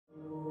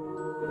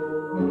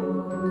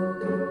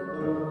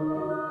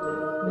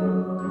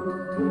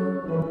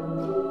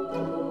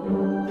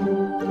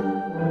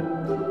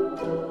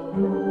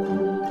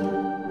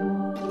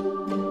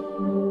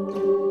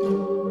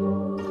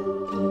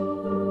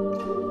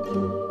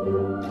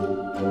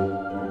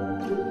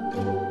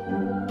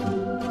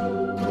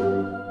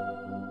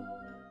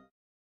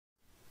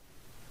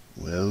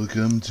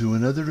Welcome to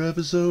another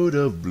episode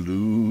of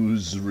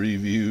Blues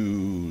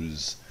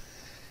Reviews.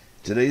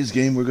 Today's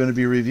game we're going to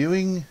be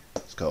reviewing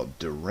is called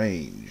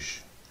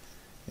Derange.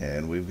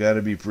 And we've got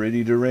to be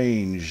pretty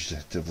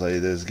deranged to play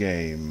this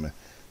game.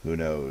 Who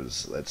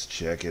knows? Let's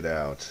check it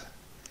out.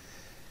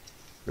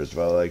 First of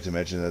all, I'd like to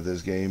mention that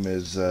this game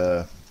is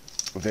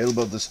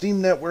available at the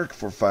Steam Network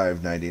for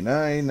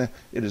 $5.99.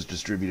 It is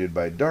distributed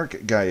by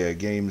Dark Gaia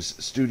Games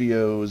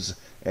Studios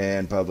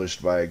and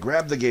published by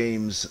Grab the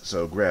Games.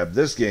 So grab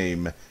this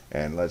game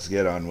and let's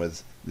get on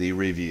with the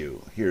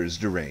review. Here's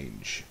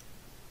Derange.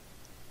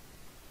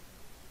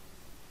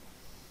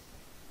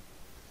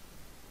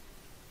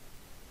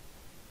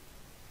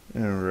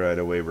 And right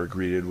away we're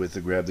greeted with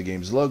the Grab the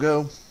Games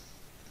logo,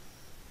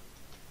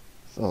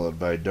 followed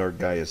by Dark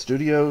Gaia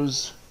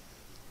Studios.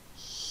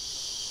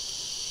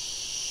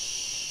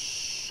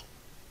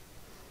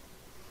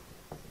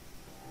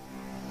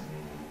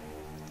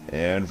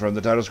 And from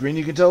the title screen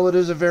you can tell it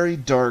is a very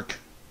dark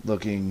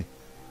looking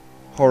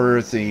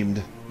horror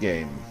themed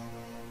game.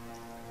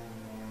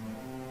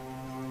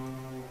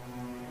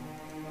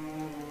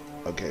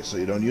 Okay, so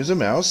you don't use a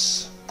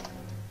mouse,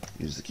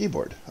 use the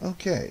keyboard.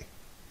 Okay.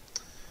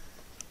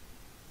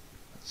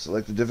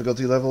 Select the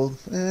difficulty level.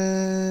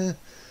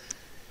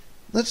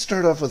 Let's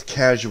start off with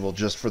casual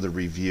just for the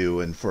review,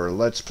 and for a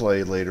let's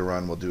play later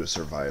on we'll do a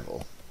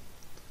survival.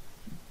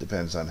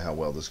 Depends on how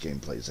well this game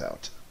plays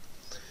out.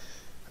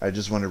 I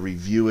just want to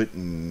review it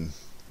and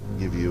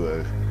give you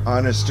a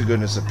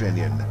honest-to-goodness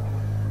opinion.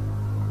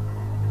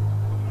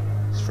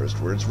 His first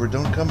words were,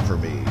 "Don't come for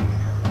me.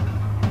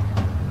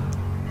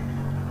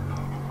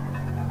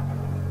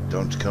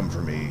 Don't come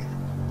for me."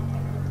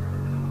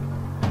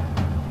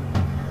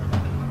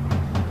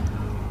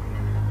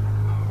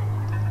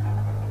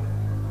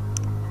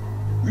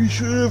 We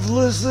should have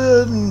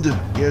listened!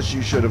 Yes,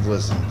 you should have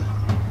listened.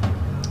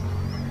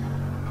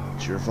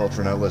 It's your fault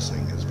for not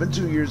listening. It's been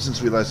 2 years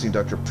since we last seen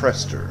Dr.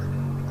 Prester.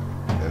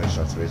 He vanished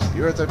off the face of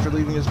the earth after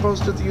leaving his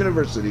post at the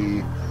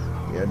university.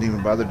 He hadn't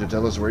even bothered to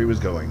tell us where he was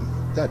going.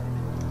 That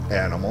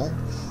animal.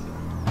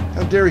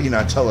 How dare he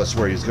not tell us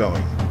where he's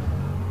going?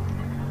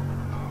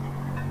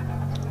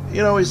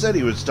 You know, he said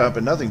he would stop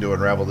at nothing to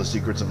unravel the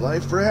secrets of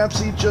life.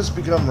 Perhaps he'd just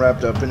become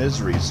wrapped up in his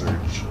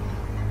research.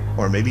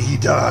 Or maybe he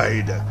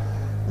died.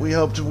 We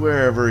hoped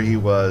wherever he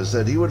was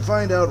that he would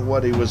find out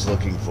what he was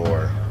looking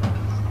for.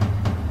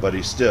 But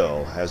he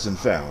still hasn't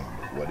found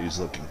what he's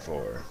looking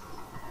for.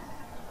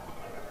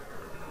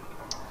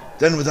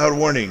 Then, without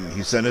warning,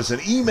 he sent us an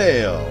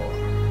email.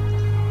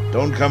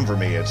 "Don't come for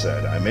me," it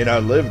said. "I may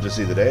not live to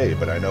see the day,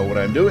 but I know what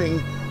I'm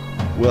doing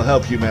will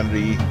help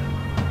humanity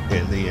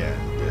in the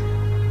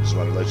end. Just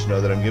want to let you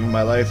know that I'm giving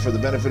my life for the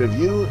benefit of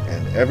you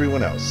and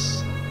everyone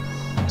else."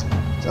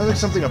 Sounds like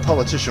something a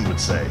politician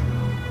would say.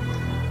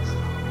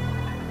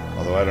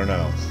 Although I don't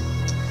know.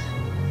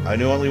 I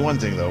knew only one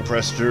thing, though.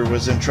 Prester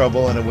was in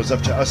trouble, and it was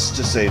up to us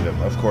to save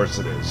him. Of course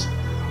it is.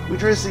 We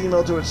traced the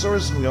email to its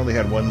source, and we only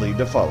had one lead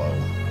to follow.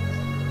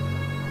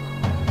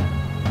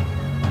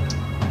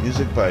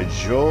 Music by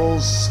Joel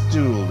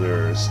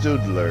Studler.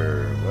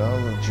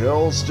 Well,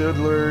 Joel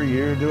Studler,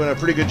 you're doing a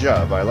pretty good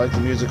job. I like the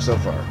music so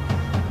far.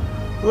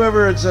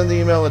 Whoever had sent the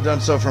email had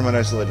done so from an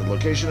isolated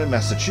location in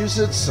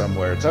Massachusetts.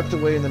 Somewhere tucked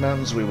away in the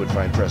mountains we would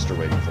find Prester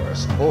waiting for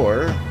us.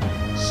 Or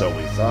so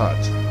we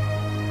thought.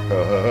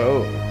 Ho ho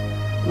ho.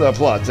 The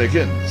plot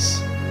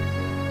thickens.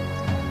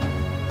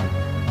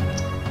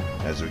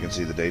 As we can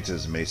see, the date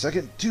is May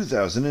 2nd,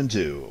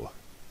 2002.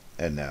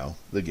 And now,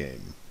 the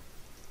game.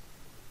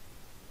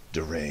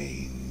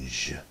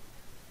 Derange.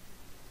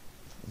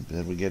 I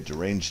bet we get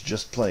deranged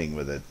just playing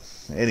with it.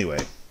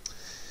 Anyway.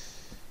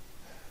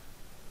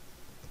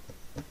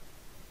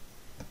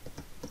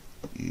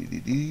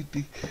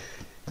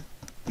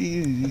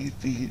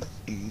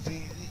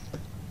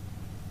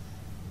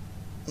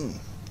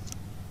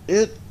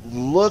 It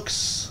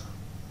looks...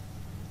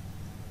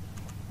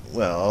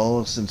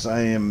 Well, since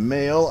I am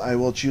male, I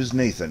will choose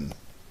Nathan.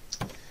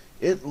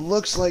 It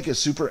looks like a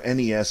Super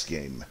NES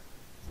game.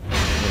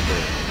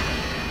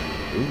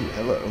 Ooh,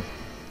 hello.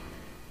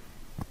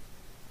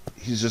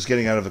 He's just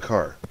getting out of the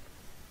car.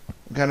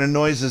 What kind of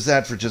noise is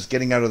that for just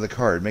getting out of the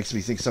car? It makes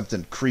me think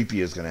something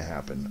creepy is going to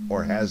happen,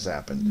 or has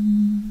happened.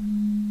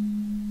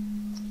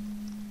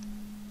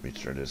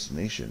 Reached our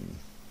destination.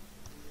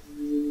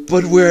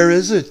 But where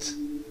is it?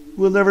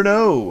 We'll never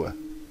know.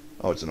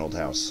 Oh, it's an old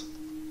house.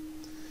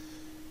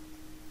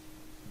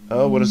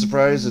 Oh, what a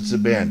surprise. It's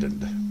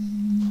abandoned.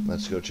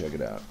 Let's go check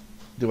it out.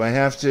 Do I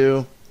have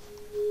to?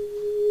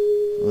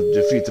 Well,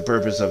 defeat the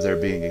purpose of there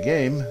being a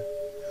game.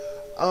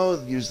 Oh,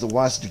 use the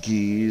WASD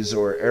keys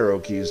or arrow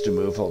keys to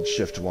move. Hold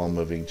shift while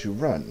moving to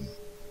run.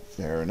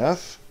 Fair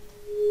enough.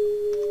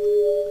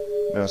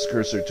 Mouse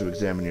cursor to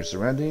examine your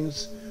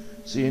surroundings.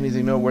 See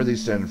anything noteworthy,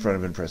 stand in front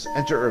of and press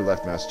enter or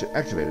left mouse to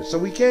activate it. So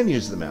we can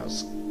use the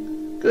mouse.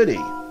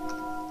 Goody.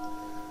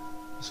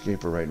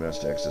 Escape or right mouse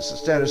to access the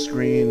status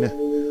screen.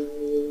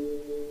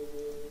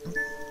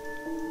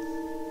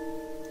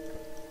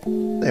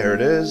 There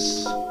it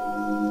is.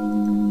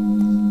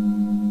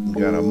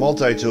 Got a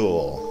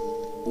multi-tool.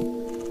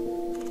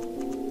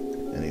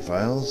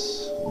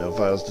 files. No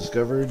files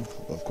discovered,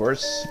 of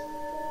course.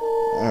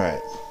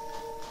 Alright.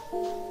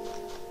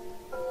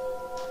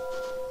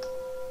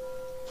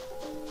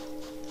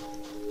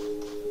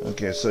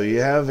 Okay, so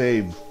you have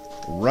a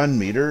run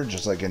meter,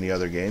 just like any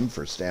other game,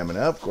 for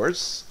stamina, of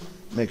course.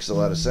 Makes a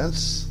lot of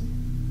sense.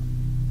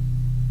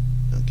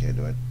 Okay,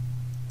 do I...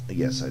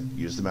 Yes, I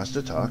use the mouse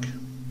to talk.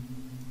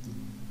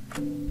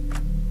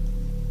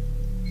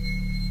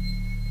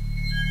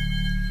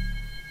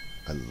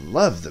 I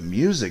love the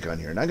music on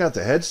here. And I got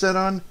the headset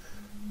on.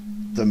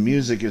 The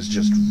music is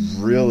just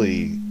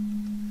really,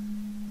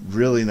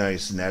 really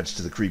nice and adds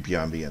to the creepy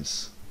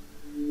ambience.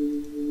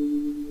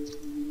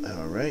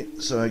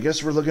 Alright, so I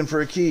guess we're looking for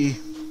a key.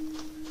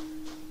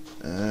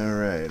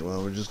 Alright,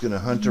 well, we're just going to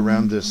hunt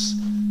around this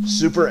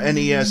Super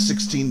NES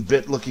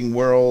 16-bit looking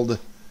world.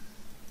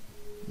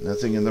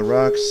 Nothing in the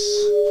rocks.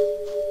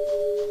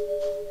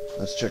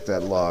 Let's check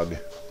that log.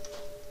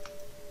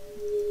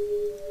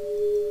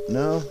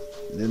 No?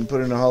 Didn't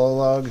put in a hollow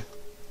log?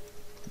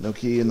 No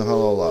key in the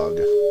hollow log.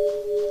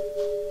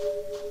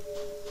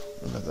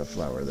 What about that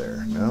flower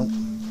there? No?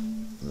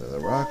 The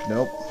rock?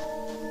 Nope.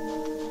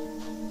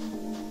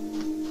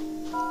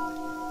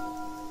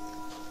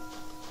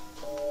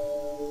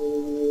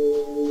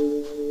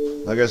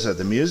 Like I said,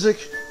 the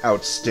music,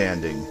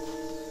 outstanding.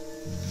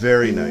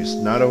 Very nice.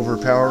 Not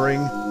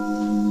overpowering.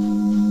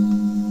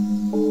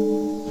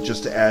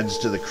 Just adds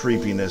to the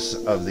creepiness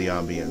of the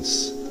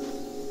ambience.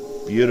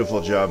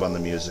 Beautiful job on the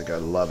music. I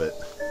love it.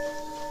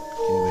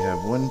 Okay, we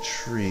have one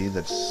tree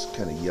that's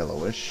kind of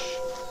yellowish.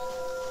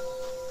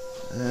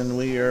 And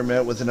we are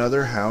met with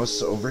another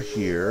house over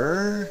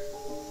here.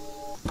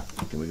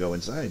 Can we go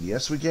inside?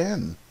 Yes, we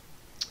can.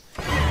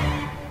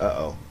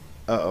 Uh-oh.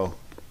 Uh-oh.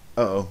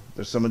 Uh-oh.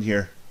 There's someone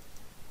here.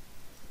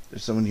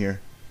 There's someone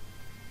here.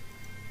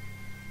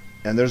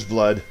 And there's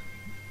blood.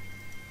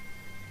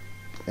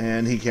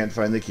 And he can't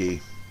find the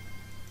key.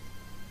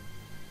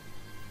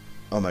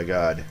 Oh my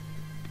god.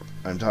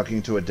 I'm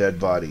talking to a dead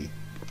body.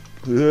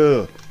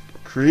 Ugh.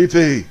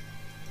 Creepy.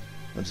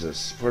 What's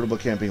this? Portable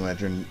camping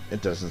lantern.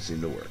 It doesn't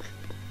seem to work.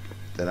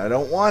 Then I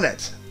don't want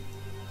it.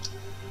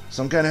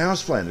 Some kind of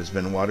houseplant has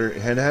been watered.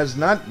 It has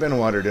not been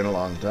watered in a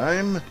long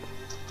time.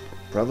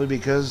 Probably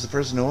because the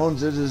person who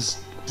owns it is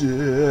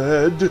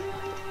dead.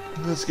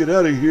 Let's get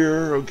out of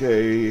here.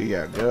 Okay,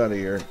 yeah, get out of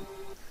here.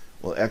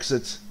 We'll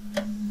exit.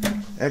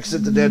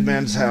 Exit the dead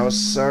man's house.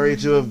 Sorry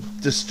to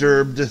have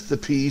disturbed the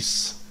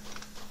peace.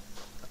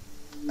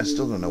 I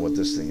still don't know what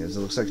this thing is. It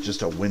looks like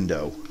just a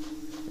window.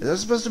 Is that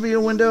supposed to be a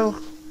window?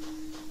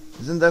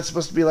 Isn't that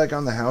supposed to be like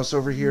on the house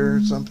over here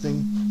or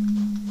something?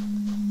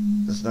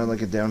 It's not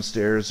like a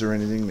downstairs or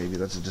anything. Maybe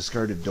that's a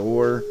discarded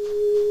door.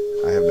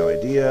 I have no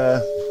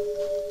idea.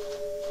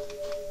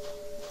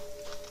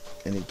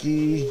 Any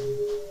key?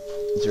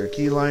 Is there a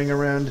key lying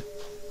around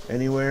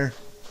anywhere?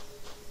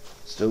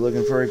 Still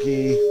looking for a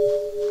key.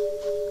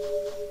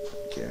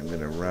 Okay, I'm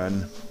gonna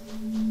run.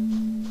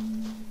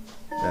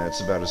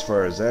 That's about as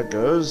far as that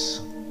goes.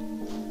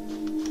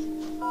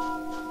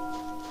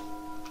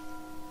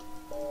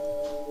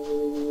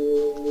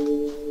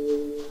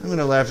 I'm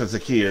gonna laugh if the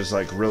key is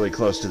like really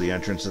close to the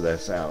entrance of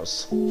this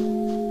house.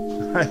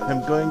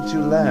 I'm going to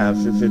laugh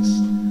if it's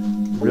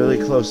really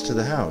close to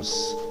the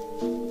house.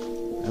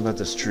 How about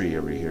this tree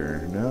over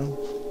here? No?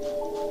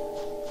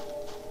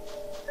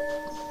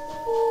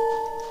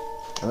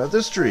 How about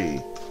this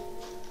tree?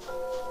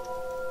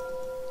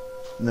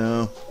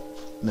 No.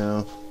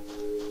 No.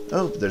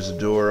 Oh, there's a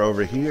door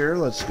over here.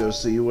 Let's go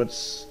see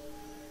what's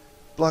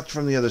blocked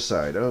from the other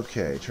side.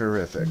 Okay,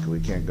 terrific. We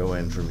can't go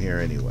in from here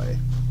anyway.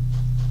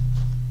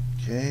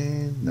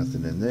 Okay,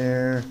 nothing in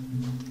there.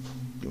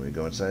 Can we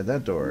go inside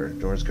that door?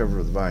 Doors covered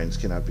with vines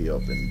cannot be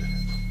opened.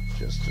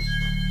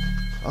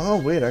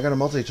 Oh, wait, I got a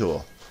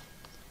multi-tool.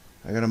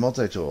 I got a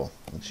multi-tool.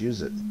 Let's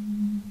use it.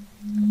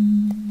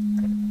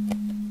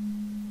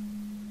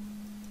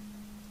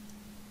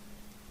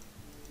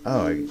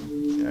 Oh,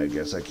 I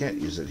guess I can't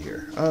use it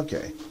here.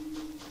 Okay.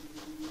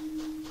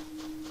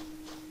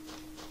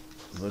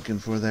 Looking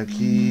for that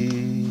key.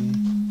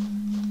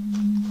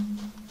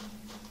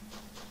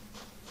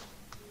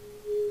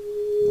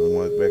 Long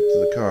walk back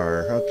to the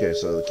car. Okay,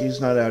 so the key's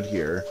not out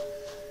here.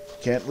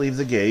 Can't leave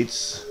the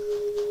gates.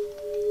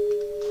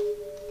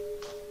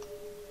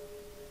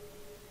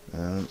 I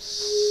don't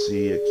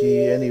see a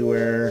key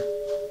anywhere.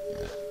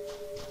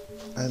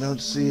 I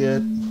don't see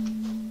it.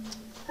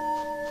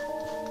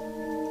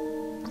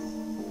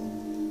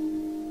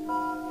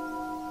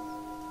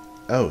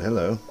 Oh,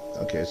 hello.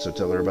 Okay, so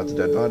tell her about the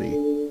dead body.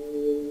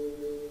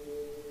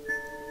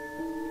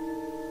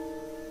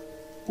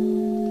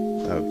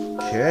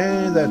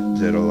 Okay, that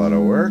did a lot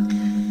of work.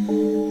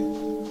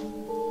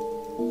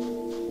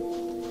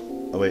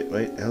 Oh, wait,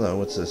 hello,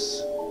 what's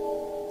this?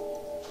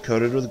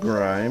 Coated with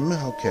grime.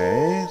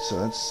 Okay, so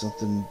that's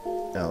something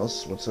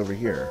else. What's over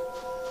here?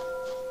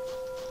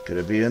 Could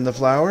it be in the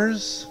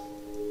flowers?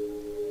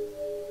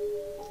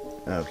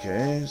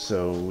 Okay,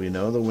 so we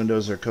know the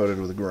windows are coated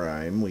with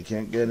grime. We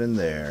can't get in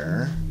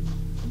there.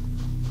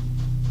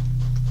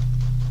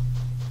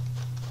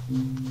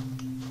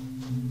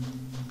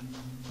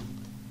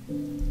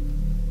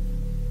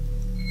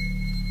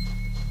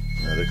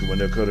 the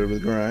window coated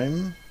with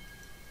grime?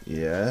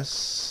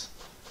 Yes.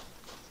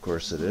 Of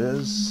course it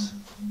is.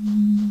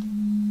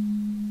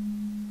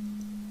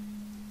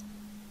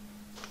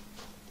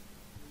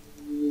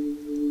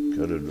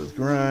 Coated with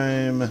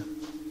grime.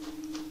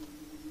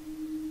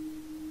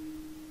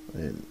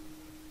 Wait.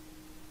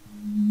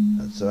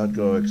 That's odd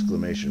go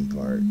exclamation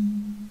part.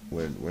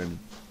 Where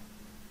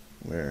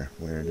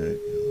did it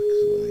go?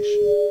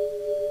 Exclamation.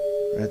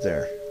 Right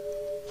there.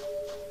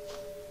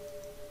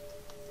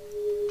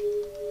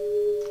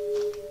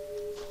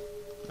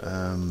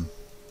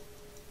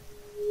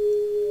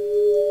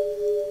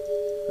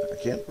 I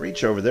can't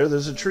reach over there.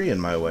 There's a tree in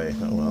my way.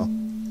 Oh well.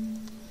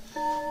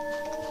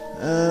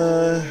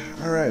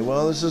 Alright,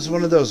 well, this is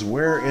one of those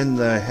where in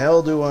the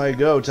hell do I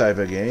go type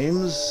of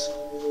games.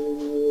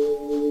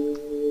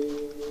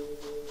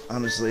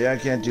 Honestly, I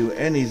can't do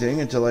anything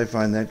until I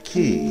find that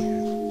key.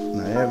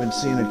 And I haven't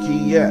seen a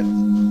key yet.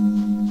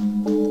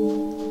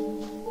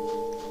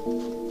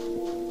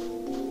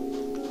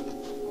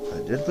 I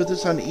did put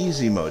this on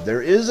easy mode.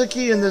 There is a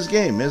key in this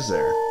game, is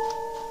there?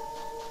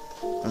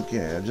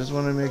 Okay, I just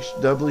want to make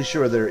doubly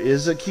sure there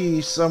is a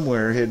key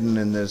somewhere hidden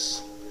in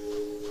this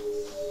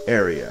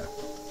area.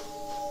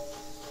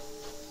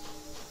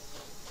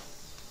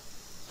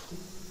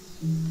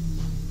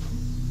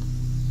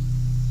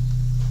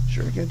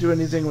 Sure, I can't do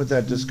anything with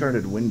that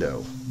discarded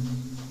window.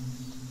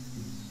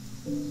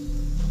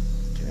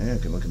 Okay, I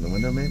can look in the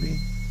window maybe.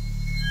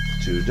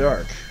 Too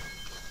dark.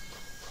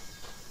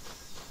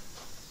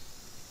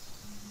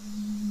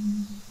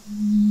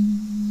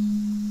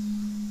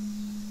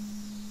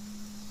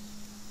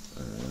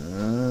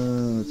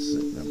 Let's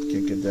see. No,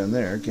 can't get down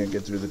there. Can't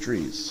get through the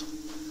trees.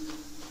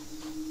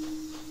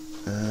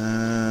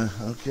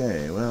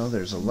 Okay, well,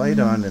 there's a light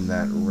on in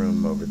that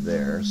room over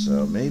there,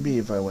 so maybe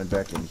if I went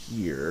back in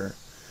here...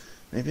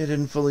 Maybe I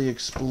didn't fully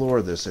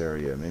explore this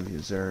area. Maybe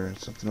is there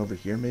something over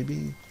here,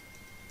 maybe?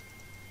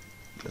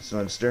 That's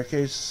not a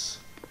staircase?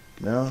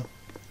 No?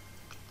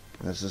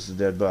 That's just a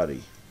dead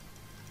body.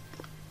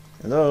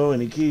 Hello,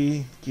 any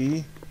key?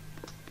 Key?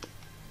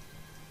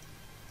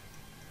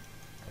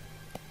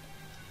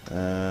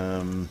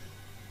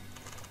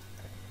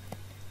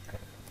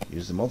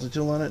 Use the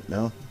multi-tool on it?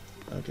 No?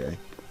 Okay.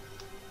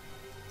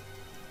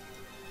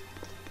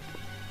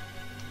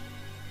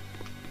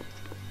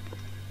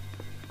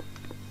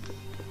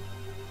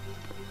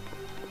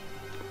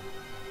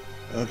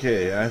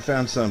 Okay, I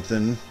found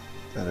something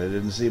that I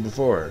didn't see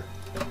before.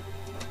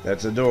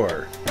 That's a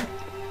door.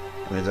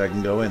 That means I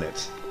can go in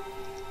it.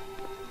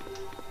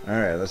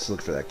 Alright, let's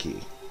look for that key.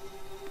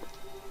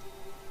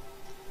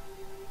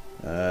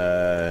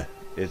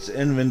 It's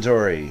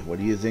inventory. What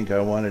do you think I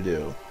want to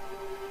do?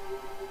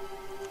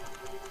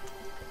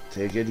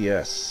 Take it?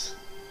 Yes.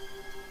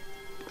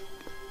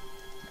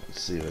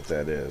 Let's see what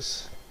that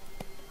is.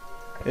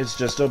 It's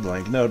just a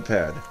blank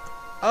notepad.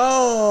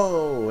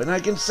 Oh! And I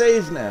can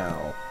save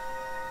now!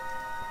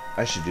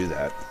 I should do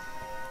that.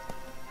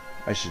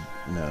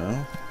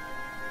 No.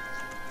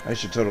 I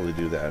should totally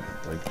do that.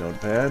 Blank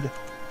notepad.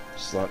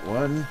 Slot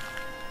 1.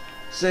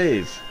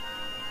 Save.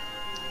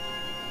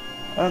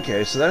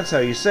 Okay, so that's how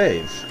you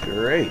save.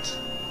 Great.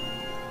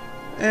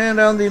 And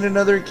I'll need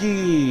another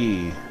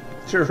key.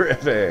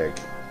 Terrific.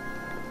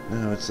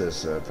 Now what's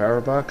this? Power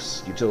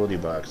box? Utility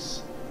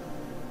box.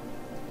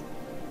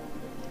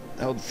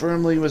 Held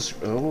firmly with...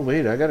 Oh,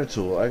 wait, I got a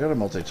tool. I got a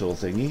multi-tool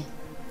thingy.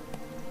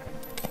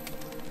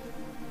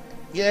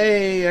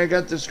 Yay, I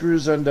got the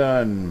screws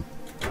undone.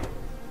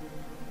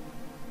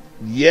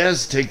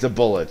 Yes, take the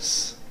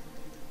bullets.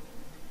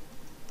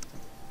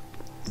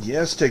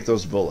 Yes, take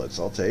those bullets.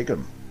 I'll take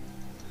them.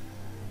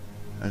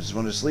 I just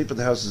want to sleep, but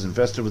the house is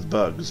infested with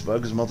bugs.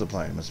 Bugs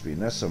multiplying. Must be a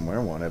nest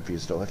somewhere. Won't have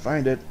peace till I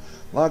find it.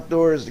 Locked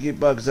doors to keep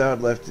bugs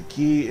out. Left the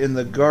key in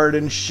the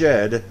garden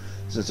shed.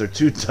 Since they're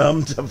too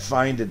dumb to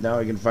find it, now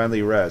I can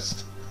finally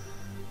rest.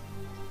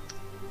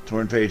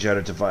 Torn page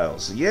added to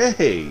files.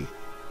 Yay!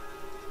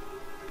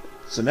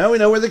 So now we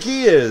know where the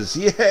key is.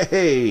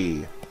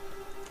 Yay!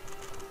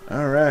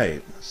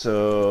 Alright,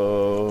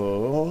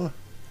 so...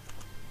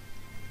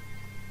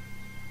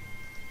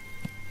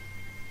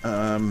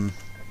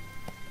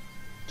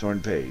 Torn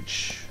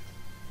page.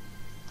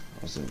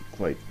 Wasn't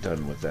quite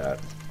done with that.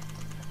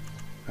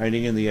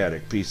 Hiding in the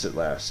attic. Peace at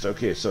last.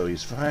 Okay, so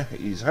he's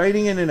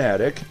hiding in an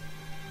attic.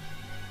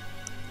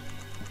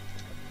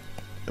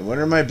 And where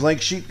did my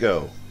blank sheet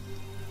go?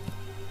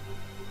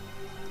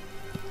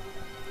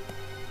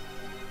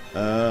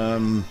 I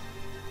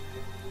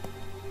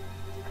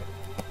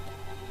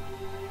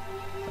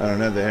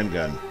don't have the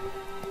handgun.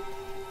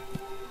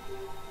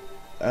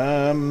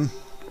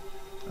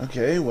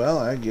 Okay, well,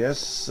 I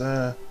guess,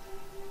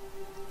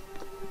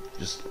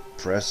 just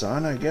press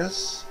on, I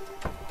guess.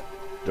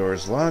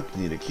 Door's locked,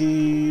 need a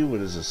key. What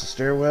is this, a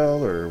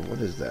stairwell, or what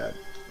is that?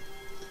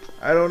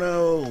 I don't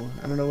know.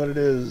 I don't know what it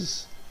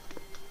is.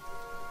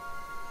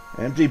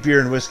 Empty beer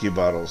and whiskey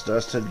bottles.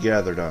 Dust had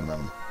gathered on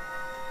them.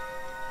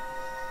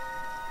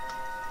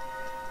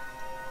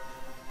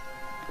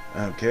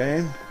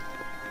 Okay.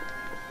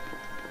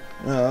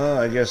 Well,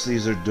 I guess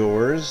these are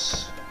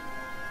doors.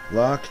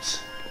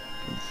 Locked.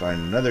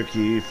 Find another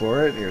key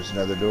for it. Here's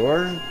another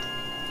door.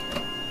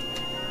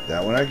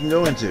 That one I can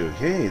go into.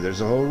 Hey,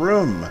 there's a whole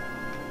room.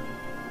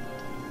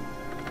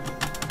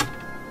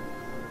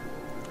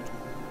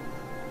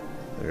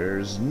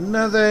 There's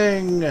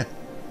nothing.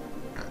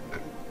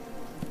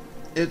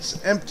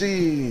 It's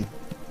empty.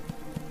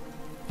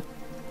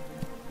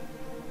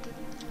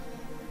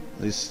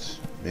 At least,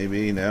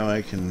 maybe now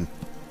I can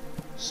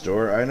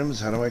store items.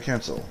 How do I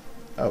cancel?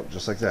 Oh,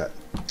 just like that.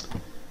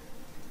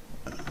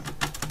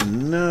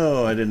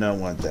 No, I did not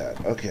want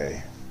that.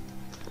 Okay.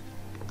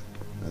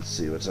 Let's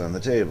see what's on the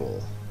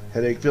table.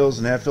 Headache pills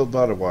and half-filled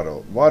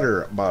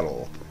water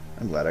bottle.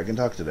 I'm glad I can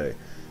talk today.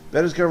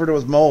 Bed is covered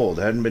with mold.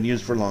 Hadn't been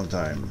used for a long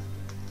time.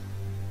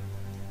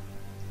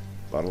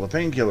 Bottle of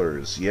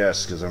painkillers.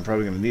 Yes, because I'm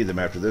probably going to need them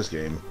after this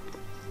game.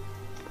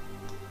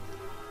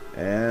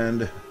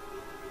 And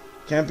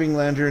camping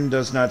lantern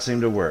does not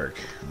seem to work.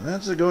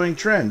 That's a going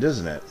trend,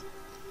 isn't it?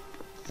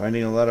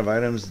 Finding a lot of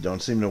items that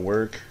don't seem to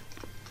work.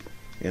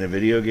 In a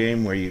video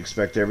game where you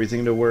expect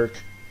everything to work.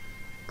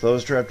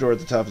 Closed trapdoor at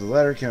the top of the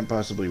ladder. Can't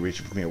possibly reach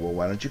it from here. Well,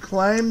 why don't you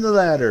climb the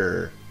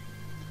ladder?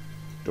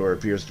 Door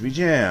appears to be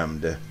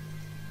jammed.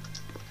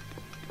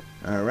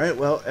 Alright,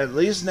 well, at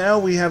least now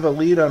we have a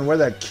lead on where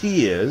that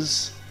key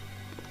is.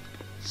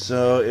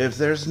 So, if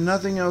there's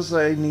nothing else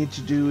I need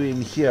to do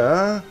in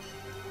here,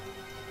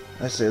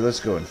 I say let's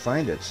go and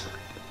find it.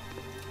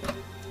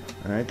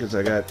 Alright, because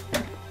I got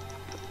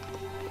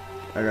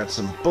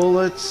some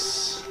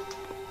bullets.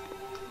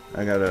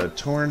 I got a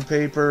torn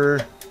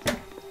paper.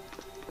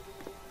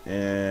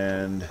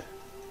 And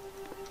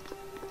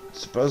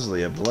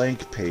supposedly a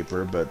blank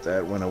paper, but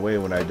that went away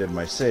when I did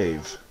my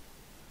save.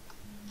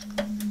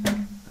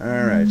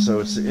 Alright, so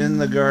it's in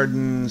the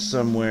garden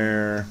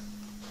somewhere.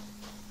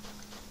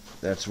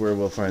 That's where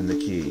we'll find the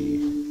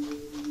key.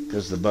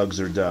 Because the bugs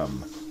are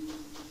dumb.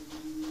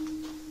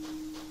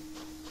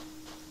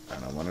 I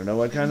don't want to know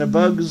what kind of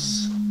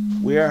bugs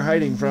we are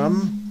hiding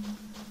from.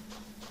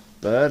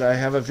 But I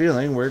have a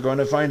feeling we're going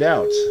to find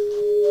out.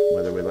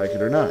 Whether we like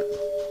it or not.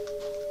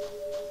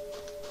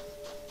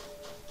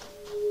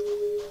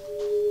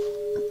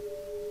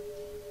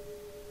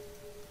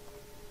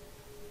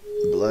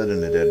 Blood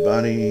and a dead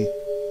body.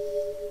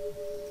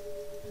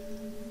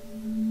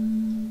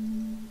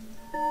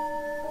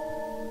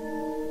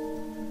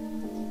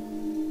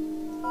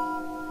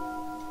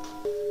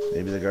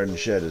 Maybe the garden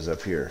shed is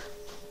up here.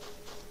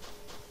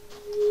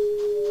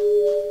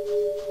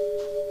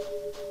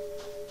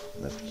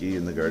 Left key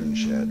in the garden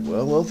shed.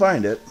 Well, we'll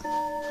find it.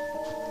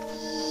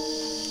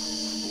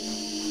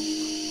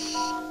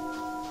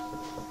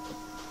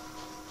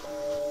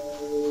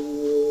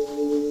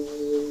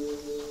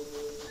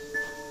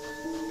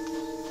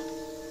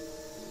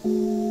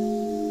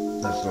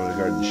 That's not a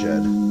garden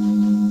shed.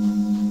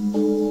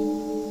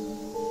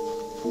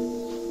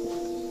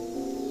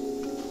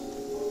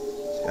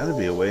 There's gotta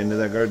be a way into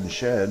that garden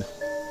shed.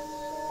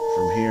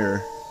 From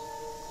here.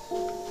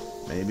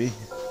 Maybe.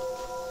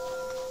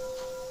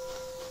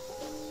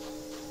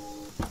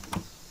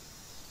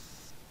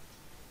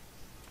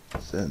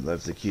 Then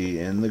left the key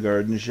in the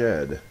garden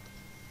shed.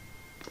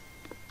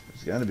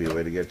 There's gotta be a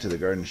way to get to the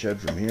garden shed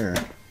from here.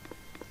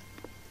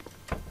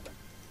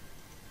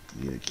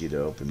 Need a key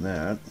to open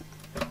that.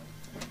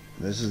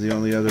 This is the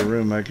only other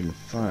room I can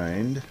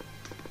find.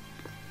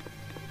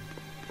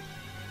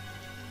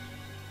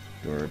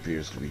 Door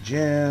appears to be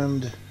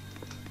jammed.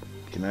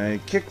 Can I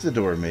kick the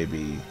door,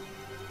 maybe?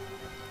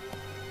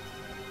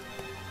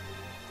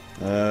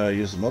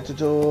 Use the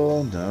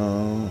multi-tool?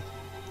 No.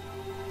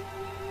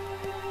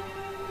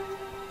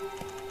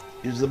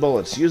 Use the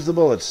bullets. Use the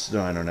bullets.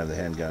 No, I don't have the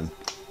handgun.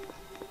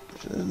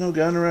 There's no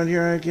gun around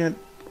here I can't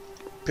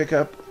pick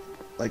up,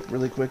 like,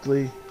 really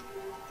quickly.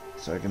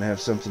 So I can have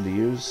something to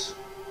use.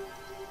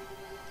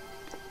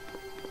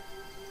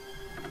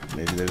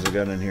 Maybe there's a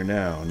gun in here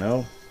now.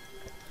 No?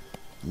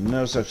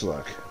 No such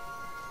luck.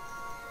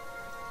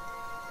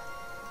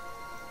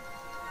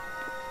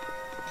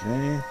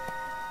 Okay.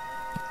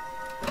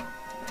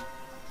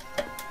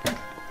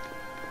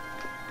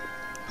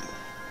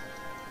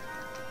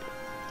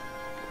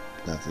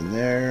 Nothing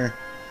there.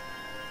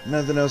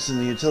 Nothing else in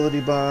the utility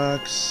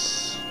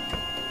box.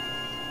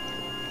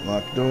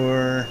 Locked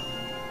door.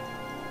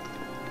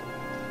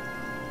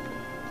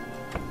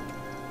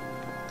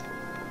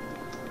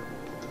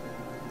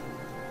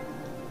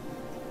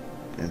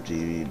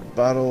 Empty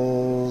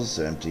bottles,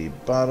 empty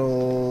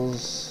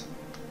bottles.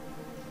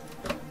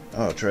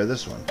 Oh, try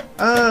this one.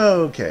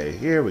 Okay,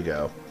 here we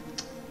go.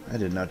 I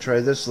did not try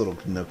this little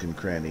nook and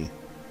cranny.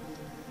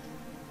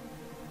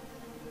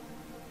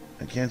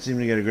 I can't seem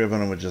to get a grip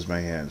on it with just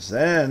my hands.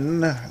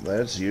 Then,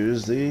 let's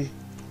use the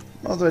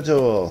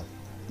multi-tool.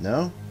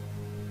 No?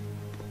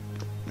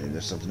 Maybe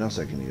there's something else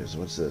I can use.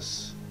 What's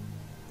this?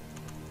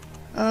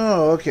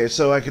 Oh, okay,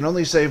 so I can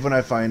only save when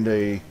I find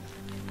a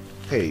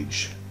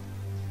page.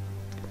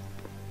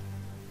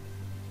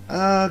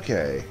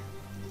 Okay.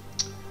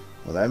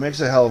 Well, that makes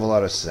a hell of a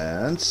lot of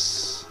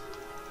sense.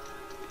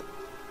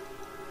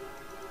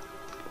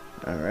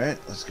 Alright,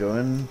 let's go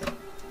and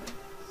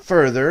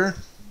further.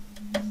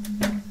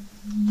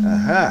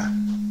 Aha.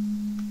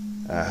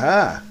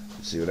 Aha.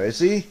 See what I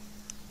see?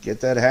 Get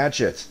that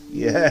hatchet.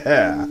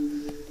 Yeah.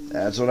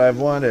 That's what I've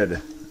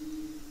wanted.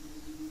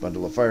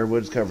 Bundle of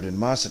firewoods covered in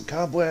moss and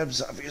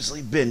cobwebs.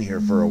 Obviously been here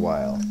for a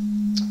while.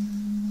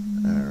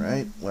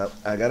 Alright. Well,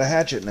 I got a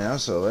hatchet now,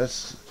 so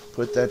let's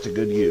put that to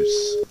good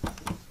use.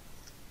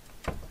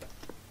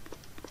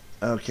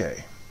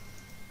 Okay.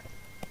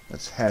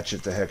 Let's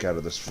hatchet the heck out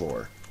of this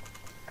floor.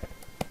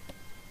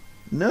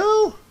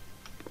 No?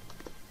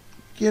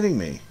 Kidding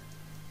me.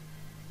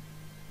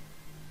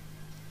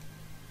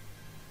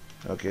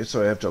 Okay,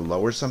 so I have to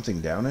lower something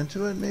down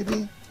into it,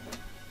 maybe?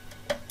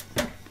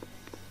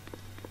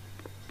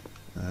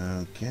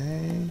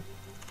 Okay.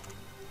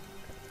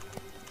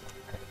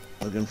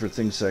 Looking for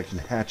things so I can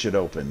hatch it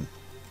open.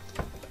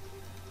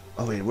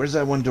 Oh wait, where's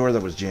that one door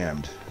that was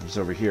jammed? It was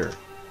over here.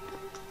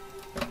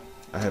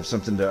 I have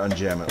something to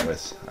unjam it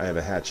with. I have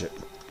a hatchet.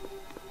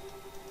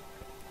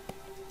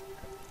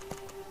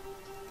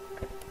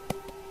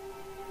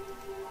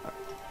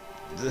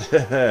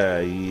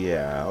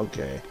 Yeah,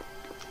 okay.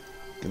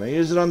 Can I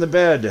use it on the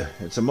bed?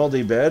 It's a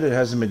moldy bed. It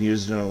hasn't been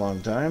used in a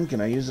long time.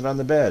 Can I use it on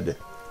the bed?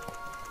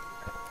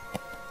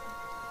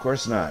 Of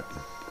course not.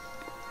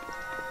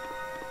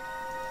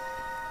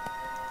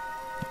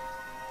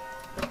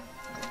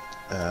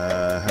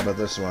 How about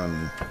this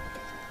one?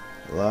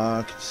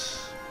 Locked.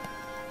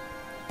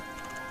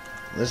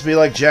 Let's be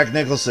like Jack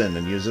Nicholson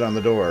and use it on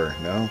the door.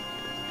 No?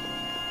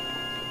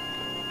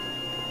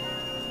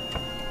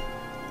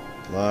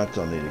 Locked,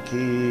 I'll need a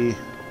key.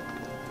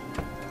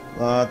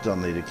 Locked, I'll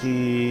need a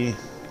key.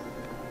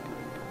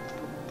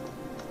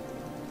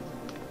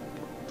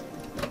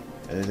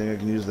 Anything I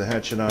can use the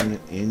hatchet on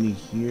in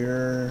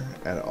here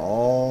at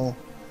all?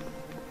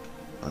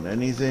 On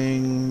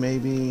anything,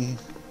 maybe?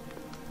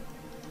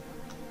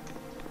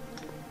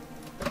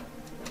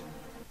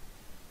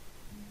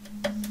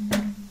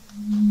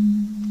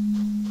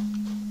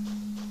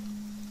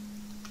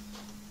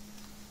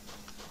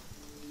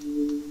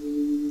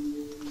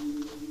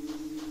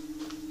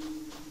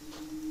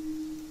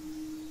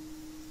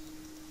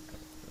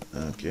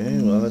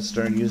 Okay, well, let's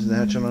start using the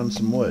hatchet on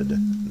some wood.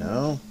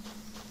 No?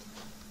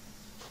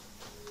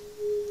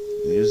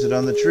 Use it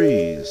on the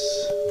trees.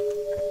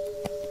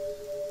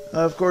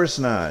 Of course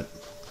not.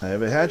 I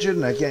have a hatchet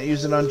and I can't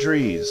use it on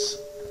trees.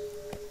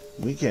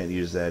 We can't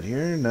use that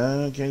here.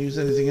 No, can't use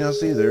anything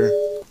else either.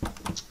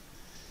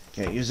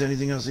 Can't use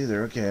anything else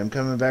either. Okay, I'm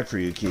coming back for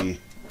you, key.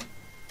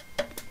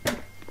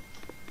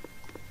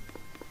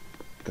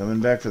 Coming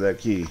back for that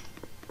key.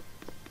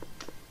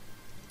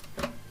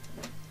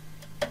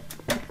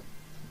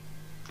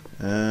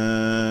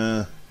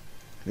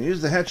 Can I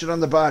use the hatchet on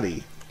the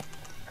body?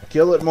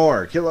 Kill it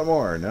more. Kill it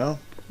more. No?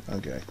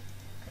 Okay.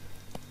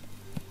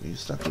 You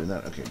stop doing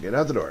that. Okay, get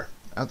out the door.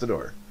 Out the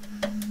door.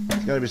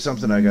 There's got to be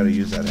something I got to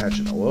use that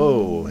hatchet.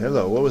 Whoa.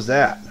 Hello. What was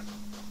that?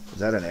 Was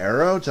that an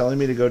arrow telling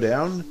me to go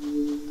down?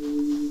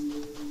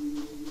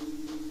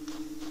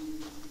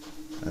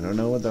 I don't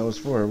know what that was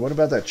for. What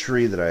about that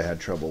tree that I had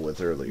trouble with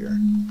earlier?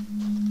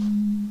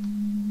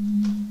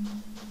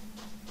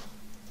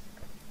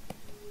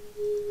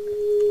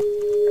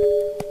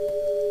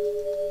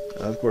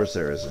 Of course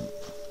there isn't.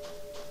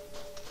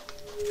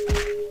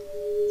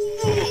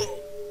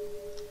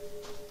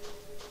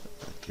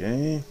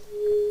 Okay.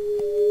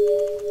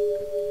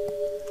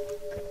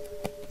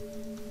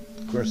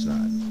 Of course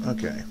not.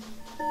 Okay.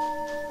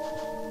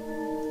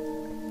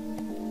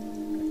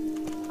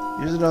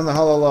 Use it on the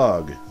hollow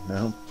log.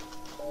 No.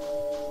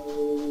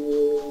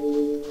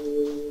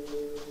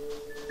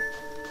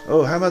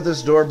 Oh, how about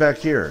this door back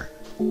here?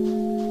 Yeah,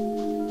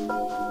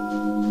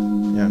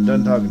 I'm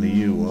done talking to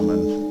you,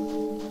 woman.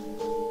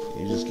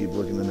 You just keep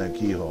looking in that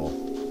keyhole.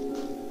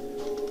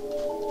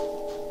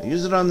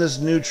 Use it on this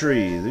new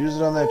tree. Use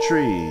it on that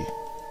tree.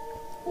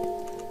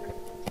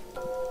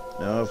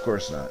 No, of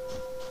course not.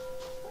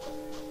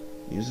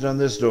 Use it on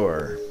this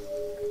door.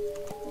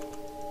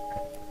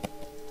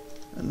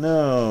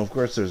 No, of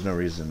course there's no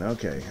reason.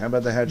 Okay, how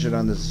about the hatchet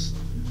on this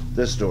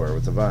door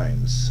with the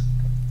vines?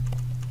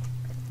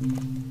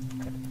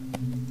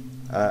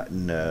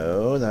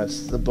 No,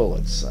 that's the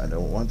bullets. I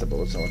don't want the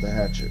bullets, I want the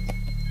hatchet.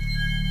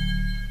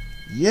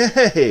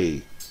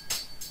 Yay!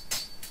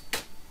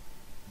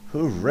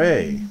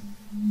 Hooray!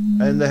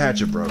 And the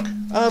hatchet broke.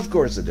 Of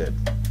course it did.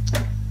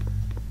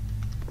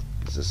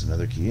 Is this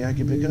another key I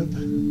can pick up?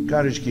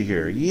 Cottage key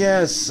here.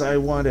 Yes, I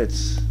want it.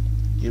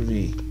 Give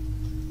me...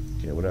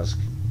 Okay, what else?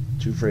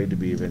 Too afraid to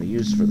be of any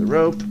use for the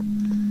rope.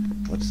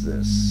 What's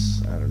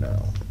this? I don't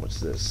know. What's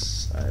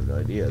this? I have no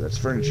idea. That's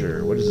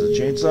furniture. What is it?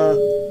 A chainsaw?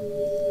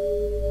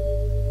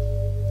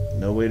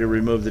 No way to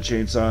remove the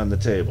chainsaw on the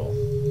table.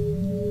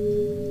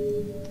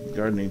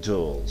 Gardening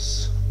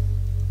tools.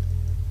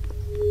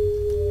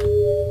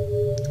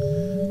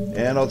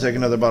 And I'll take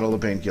another bottle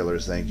of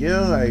painkillers, thank you.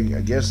 I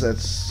guess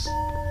that's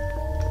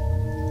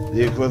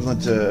the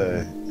equivalent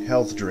to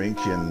health drink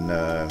in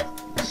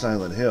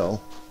Silent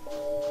Hill.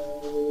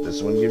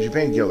 This one gives you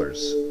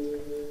painkillers.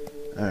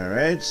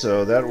 Alright,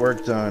 so that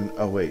worked on...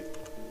 Oh, wait.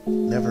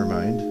 Never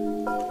mind.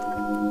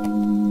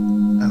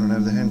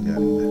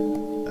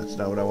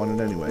 not what I wanted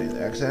anyway.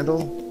 The axe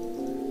handle?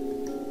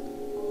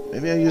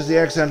 Maybe I use the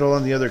axe handle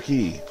on the other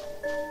key.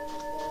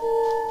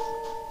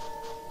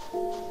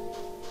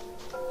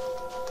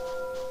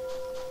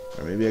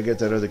 Or maybe I get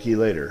that other key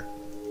later.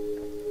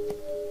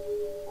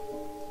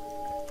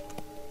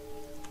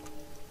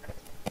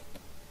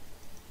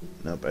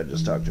 Nope, I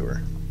just talked to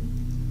her.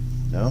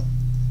 No?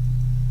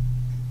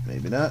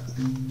 Maybe not.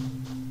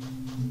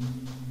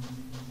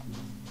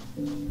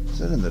 Is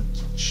that in the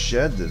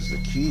shed? There's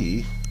the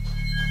key.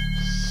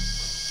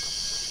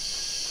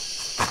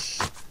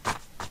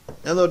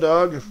 Hello,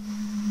 dog.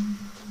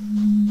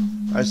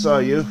 I saw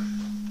you.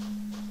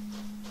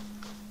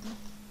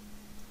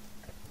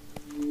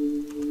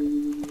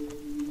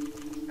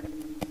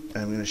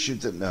 I'm gonna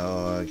shoot the...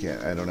 No, I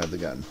can't. I don't have the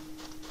gun.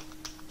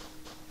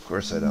 Of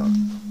course I don't.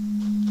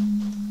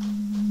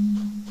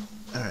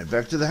 Alright,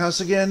 back to the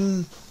house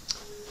again.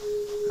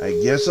 I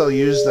guess I'll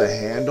use the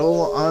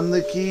handle on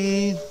the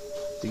key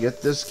to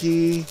get this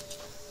key.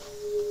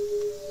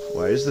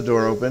 Why is the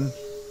door open?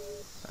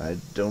 I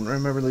don't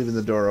remember leaving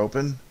the door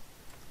open.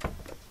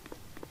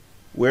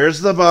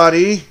 Where's the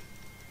body?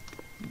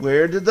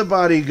 Where did the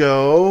body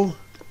go?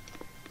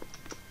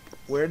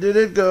 Where did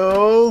it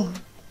go?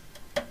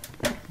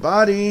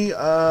 Body,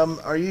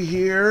 are you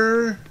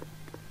here?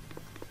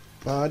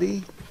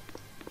 Body?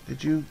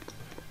 Did you...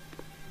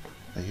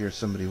 I hear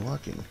somebody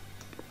walking.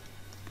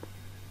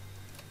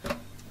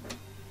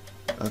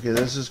 Okay,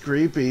 this is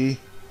creepy.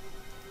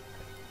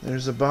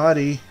 There's a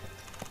body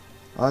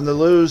on the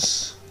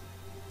loose.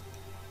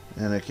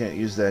 And I can't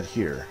use that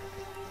here.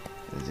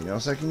 Anything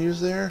else I can use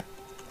there?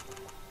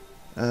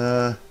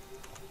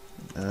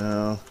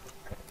 No.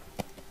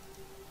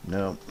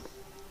 No.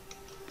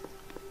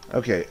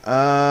 Okay,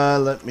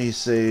 let me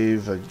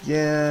save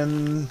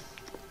again.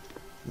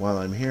 While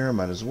I'm here,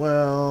 might as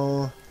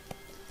well.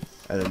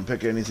 I didn't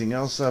pick anything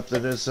else up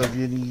that is of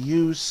any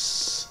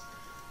use.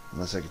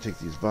 Unless I can take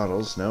these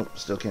bottles. Nope,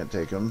 still can't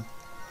take them.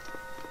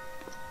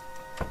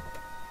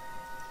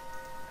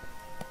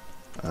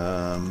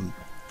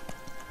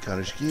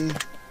 Cottage key.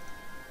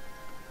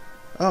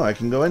 Oh, I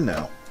can go in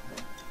now.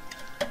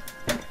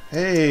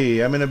 Hey,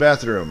 I'm in a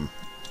bathroom.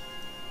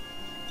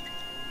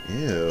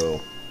 Ew.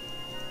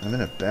 I'm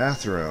in a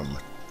bathroom.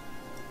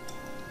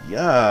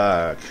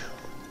 Yuck.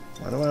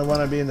 Why do I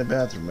want to be in the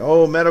bathroom?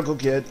 Oh, medical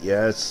kit.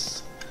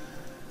 Yes.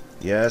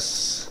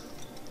 Yes.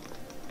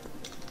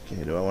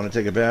 Okay, do I want to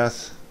take a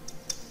bath?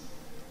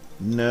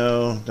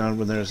 No, not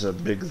when there's a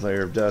big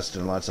layer of dust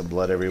and lots of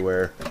blood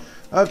everywhere.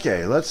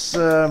 Okay, let's,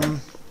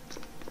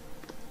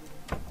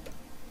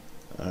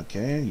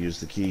 okay, use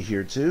the key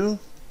here too.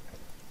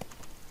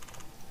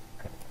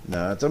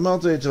 Not the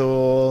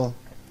multi-tool.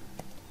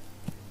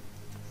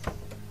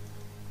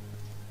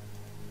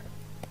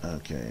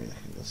 Okay,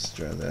 let's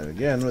try that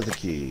again with the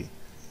key.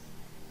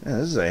 Yeah,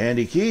 this is a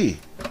handy key.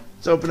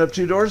 It's opened up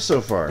 2 doors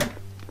so far.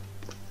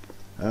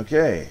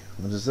 Okay,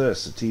 what is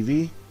this? A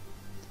TV?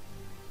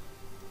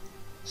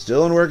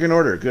 Still in working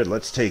order. Good,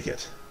 let's take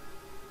it.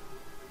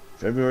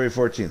 February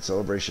 14th,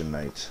 celebration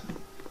night.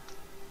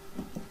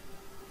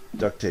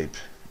 Duct tape.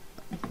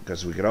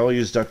 Because we could all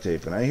use duct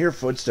tape. And I hear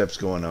footsteps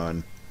going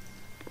on.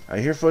 I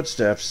hear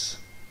footsteps.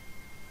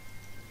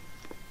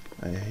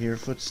 I hear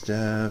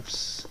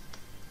footsteps.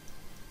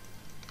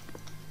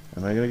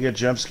 Am I going to get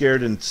jump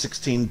scared in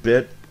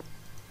 16-bit?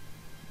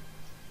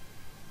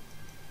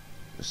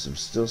 There's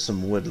still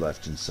some wood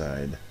left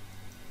inside.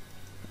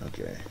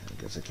 Okay,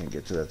 I guess I can't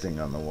get to that thing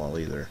on the wall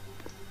either.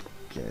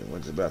 Okay,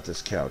 what's about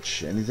this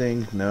couch?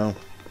 Anything? No?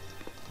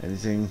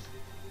 Anything?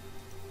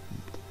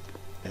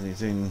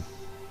 Anything?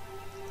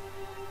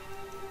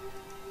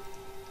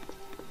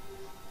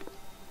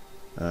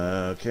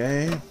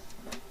 Okay.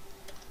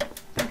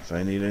 If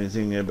I need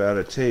anything about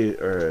a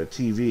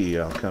TV,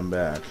 I'll come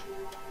back.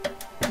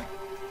 Okay,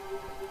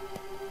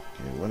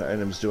 what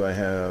items do I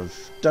have?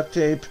 Duct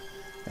tape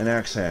and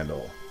axe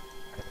handle.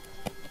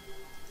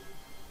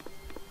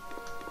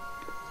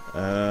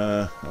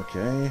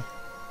 Okay.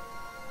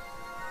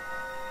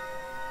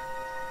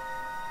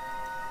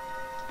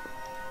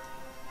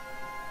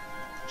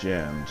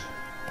 Jammed.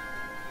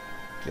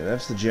 Okay,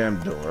 that's the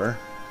jammed door.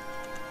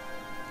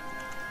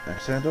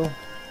 Axe handle?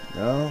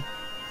 No.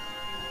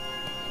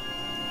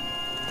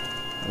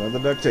 Another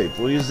duct tape.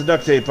 We'll use the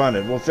duct tape on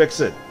it. We'll fix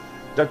it.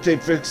 Duct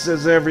tape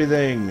fixes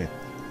everything.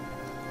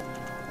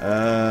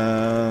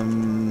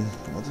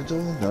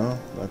 Multi-tool? No?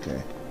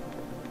 Okay.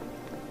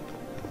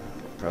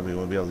 Probably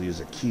won't be able to use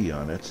a key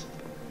on it.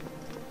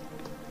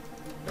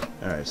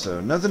 Alright,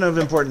 so nothing of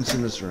importance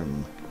in this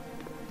room.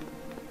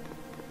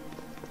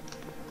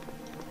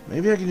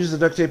 Maybe I can use the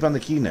duct tape on the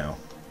key now.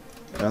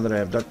 Now that I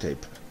have duct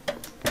tape.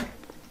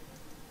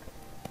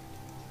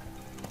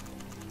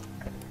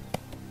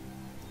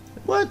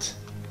 What?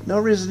 No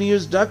reason to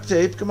use duct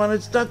tape. Come on,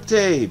 it's duct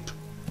tape.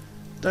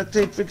 Duct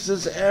tape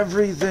fixes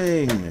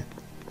everything.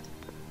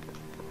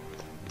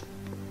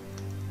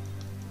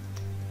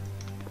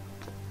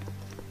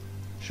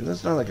 Sure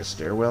that's not like a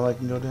stairwell I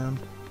can go down?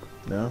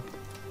 No?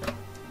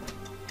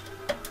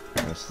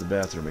 That's the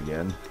bathroom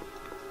again.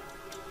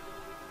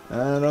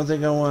 I don't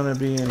think I want to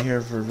be in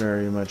here for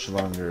very much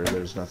longer.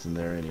 There's nothing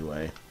there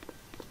anyway.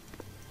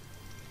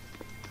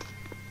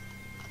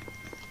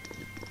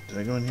 Did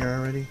I go in here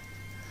already?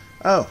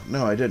 Oh,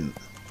 no, I didn't.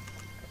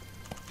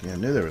 Yeah, I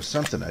knew there was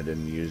something I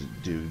didn't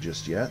do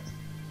just yet.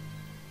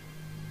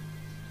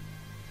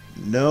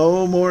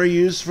 No more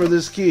use for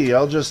this key.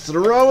 I'll just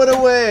throw it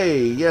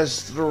away.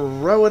 Yes,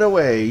 throw it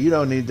away. You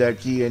don't need that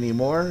key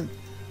anymore.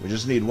 We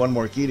just need one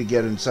more key to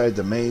get inside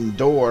the main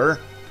door.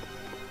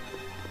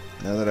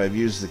 Now that I've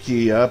used the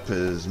key up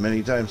as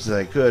many times as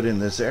I could in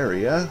this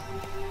area.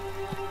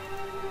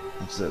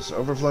 What's this?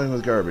 Overflowing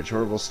with garbage.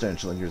 Horrible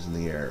stench lingers in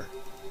the air.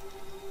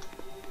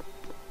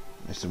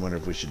 I still wonder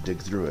if we should dig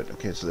through it.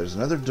 Okay, so there's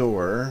another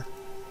door.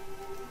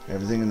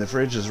 Everything in the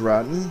fridge is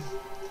rotten.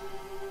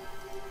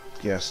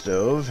 Gas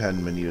stove.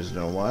 Hadn't been used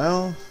in a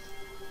while.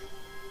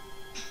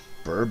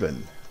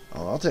 Bourbon.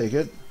 Oh, I'll take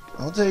it.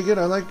 I'll take it.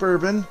 I like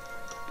bourbon.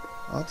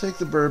 I'll take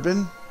the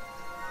bourbon.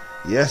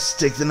 Yes,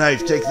 take the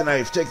knife. Take the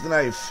knife. Take the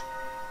knife.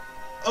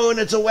 Oh, and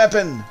it's a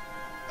weapon.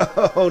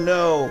 Oh,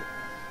 no.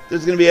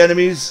 There's going to be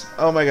enemies.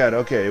 Oh, my God.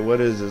 Okay, what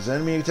is this?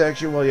 Enemy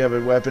attacks you while you have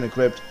a weapon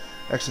equipped.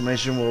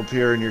 Exclamation will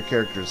appear in your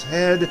character's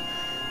head.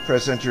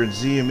 Press Enter and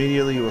Z.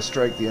 Immediately you will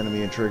strike the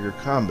enemy and trigger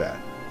combat.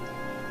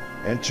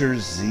 Enter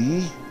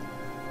Z.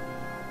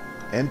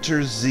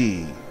 Enter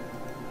Z.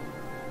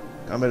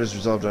 Combat is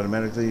resolved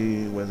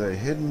automatically with a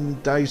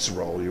hidden dice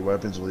roll. Your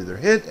weapons will either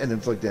hit and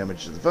inflict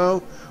damage to the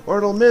foe, or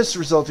it'll miss,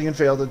 resulting in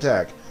failed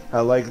attack.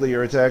 How likely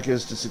your attack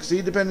is to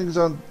succeed depends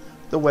on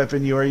the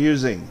weapon you are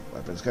using.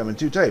 Weapons come in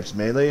two types,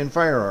 melee and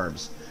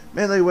firearms.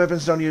 Melee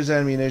weapons don't use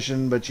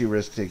ammunition, but you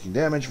risk taking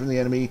damage from the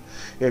enemy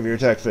if your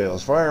attack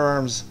fails.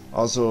 Firearms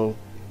avoid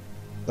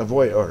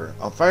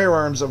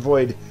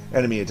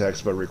enemy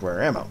attacks but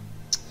require ammo.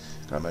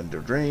 Combat under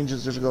range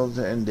is difficult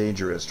and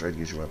dangerous. Try to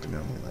use your weapon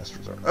only last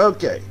resort.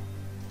 Okay.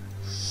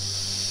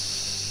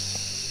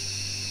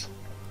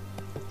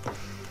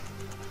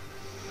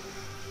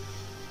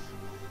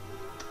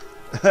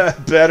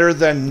 Better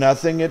than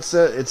nothing, it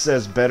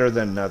says better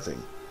than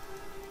nothing.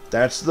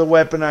 That's the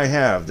weapon I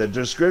have. The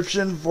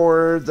description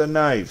for the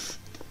knife.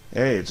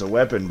 Hey, it's a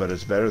weapon, but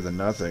it's better than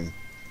nothing.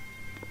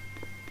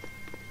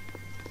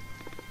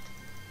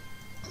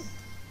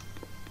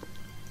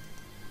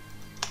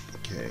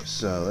 Okay,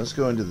 so let's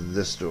go into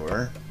this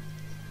door.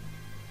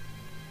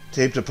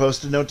 Taped a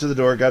post-it note to the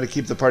door. Got to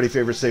keep the party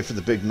favor safe for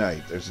the big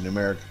night. There's a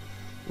numeric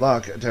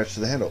lock attached to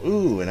the handle.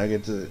 Ooh, and I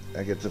get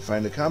to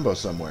find a combo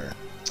somewhere,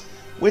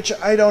 which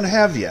I don't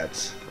have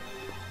yet.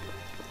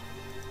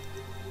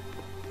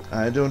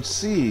 I don't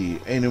see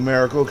a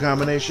numerical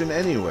combination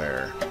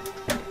anywhere.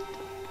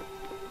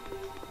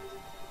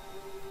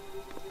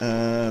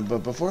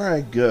 But before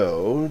I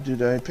go,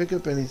 did I pick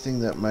up anything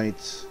that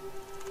might...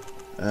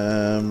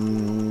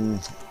 well,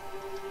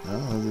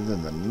 other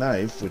than the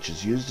knife, which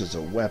is used as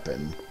a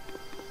weapon.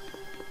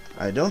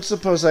 I don't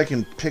suppose I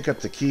can pick up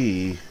the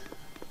key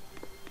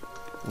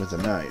with a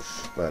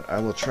knife, but I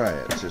will try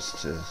it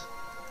just to...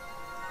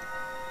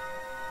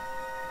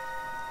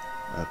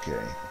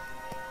 Okay.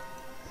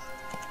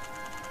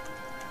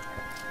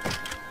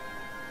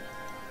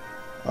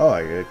 Oh,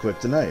 I gotta equip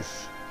the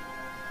knife.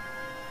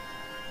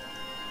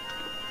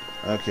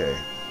 Okay.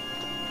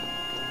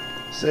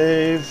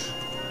 Save.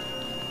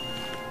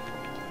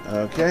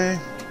 Okay.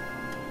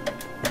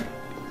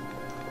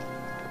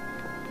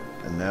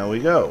 And now we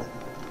go.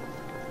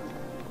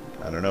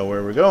 I don't know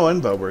where we're going,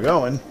 but we're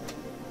going.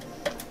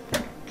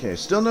 Okay,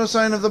 still no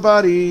sign of the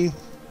body.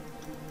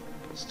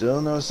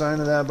 Still no sign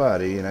of that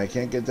body, and I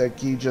can't get that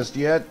key just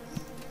yet.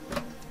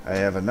 I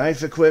have a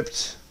knife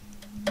equipped.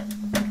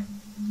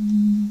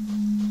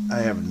 I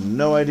have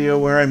no idea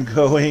where I'm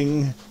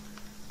going,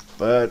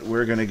 but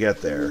we're gonna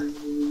get there.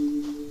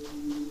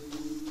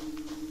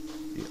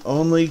 The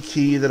only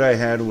key that I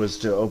had was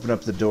to open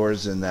up the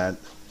doors in that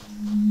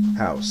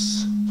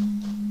house.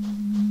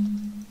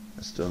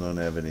 I still don't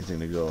have anything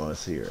to go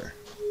with here.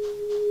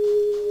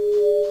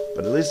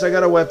 But at least I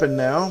got a weapon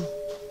now.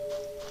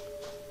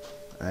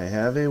 I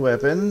have a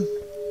weapon.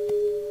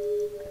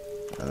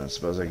 I don't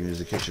suppose I can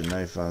use a kitchen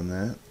knife on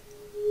that.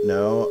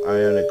 No,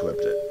 I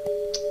unequipped it.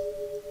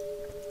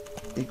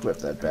 Equip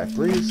that back,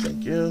 please.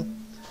 Thank you.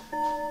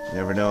 You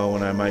never know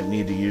when I might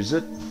need to use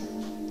it.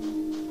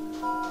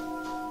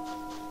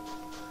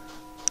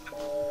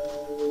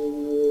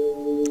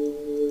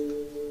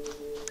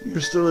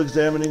 You're still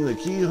examining the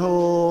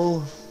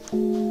keyhole.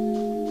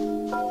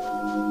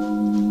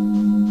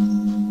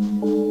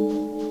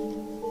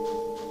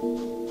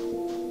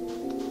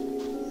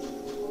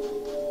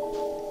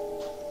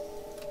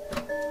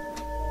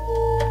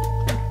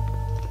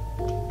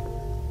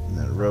 And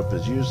that rope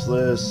is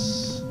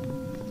useless.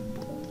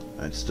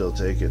 I'd still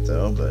take it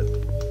though, but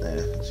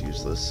it's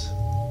useless.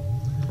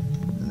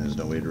 And there's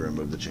no way to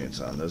remove the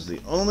chainsaw. And those are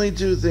the only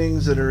two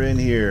things that are in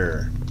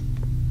here.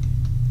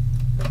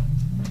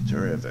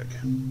 Terrific.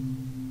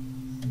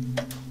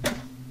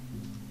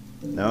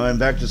 Now I'm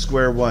back to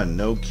square one.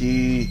 No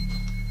key,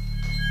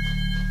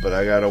 but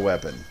I got a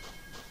weapon.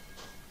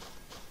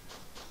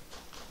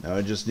 Now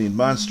I just need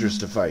monsters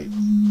to fight.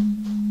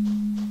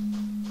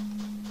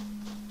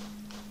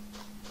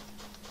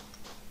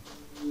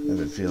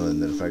 feeling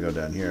that if I go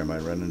down here, I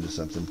might run into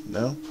something.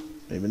 No?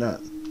 Maybe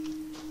not.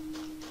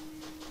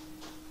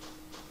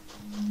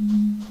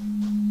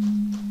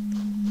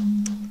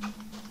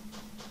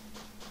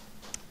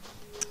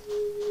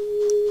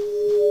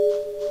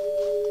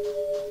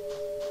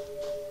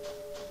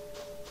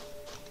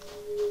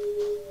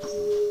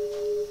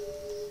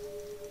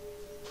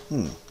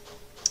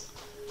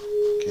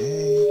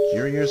 Okay,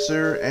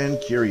 curiouser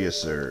and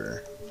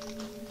curiouser.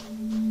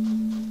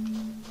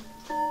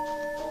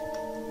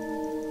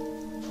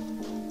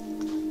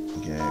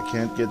 Okay, I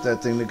can't get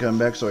that thing to come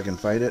back so I can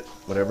fight it,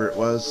 whatever it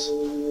was.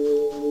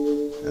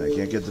 And I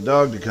can't get the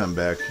dog to come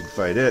back and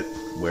fight it,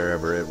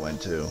 wherever it went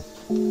to.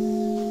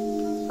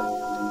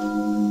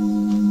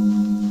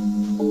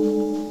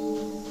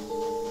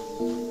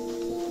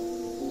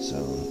 So,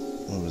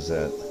 what was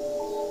that?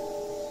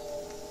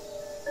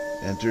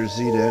 Enter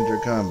Z to enter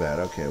combat.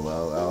 Okay,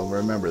 well, I'll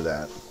remember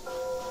that.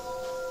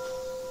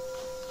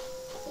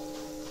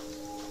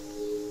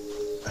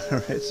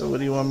 Alright, so what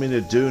do you want me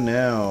to do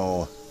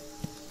now?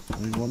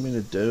 What do you want me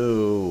to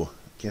do?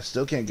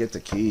 Still can't get the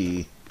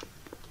key.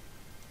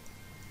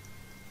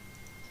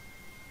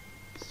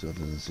 Still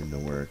doesn't seem to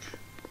work.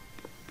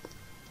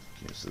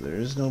 Okay, so there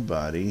is no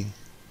body.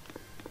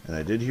 And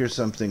I did hear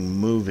something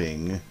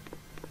moving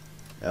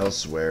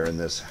elsewhere in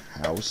this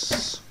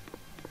house.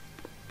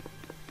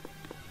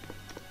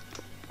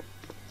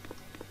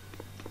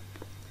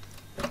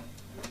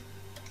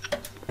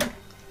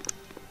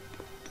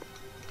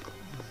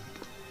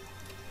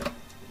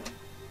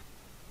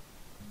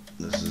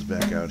 This is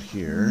back out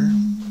here.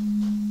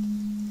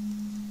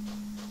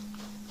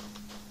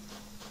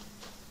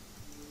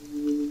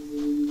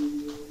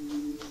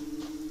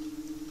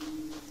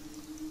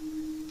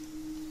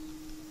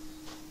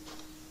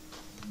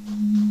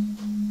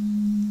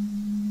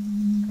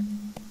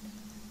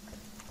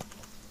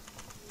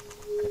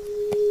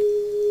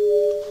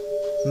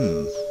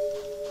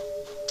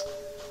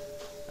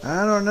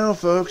 I don't know,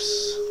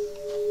 folks.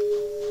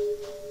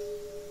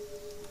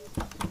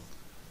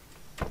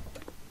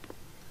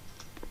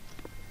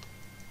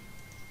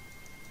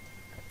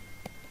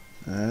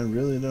 I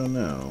really don't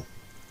know.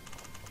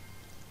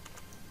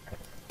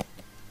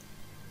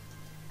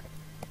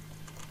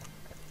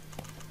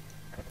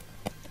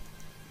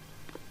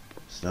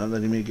 It's not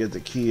letting me get the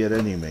key at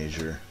any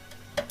measure.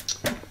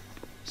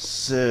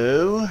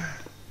 So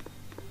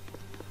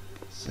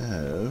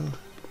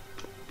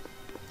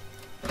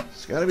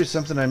it's got to be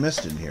something I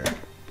missed in here.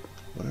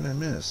 What did I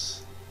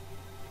miss?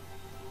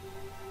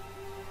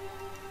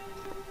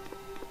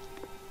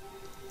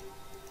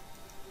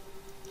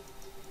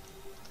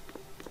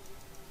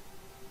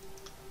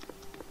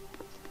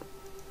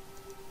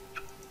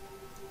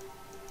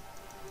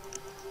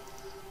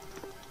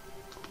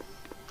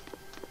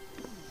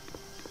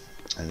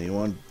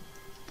 Anyone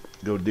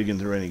go digging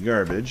through any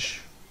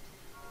garbage?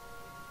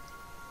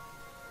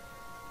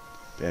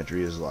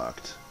 Pantry is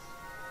locked.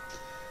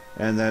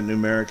 And that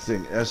numeric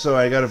thing. So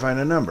I gotta find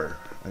a number.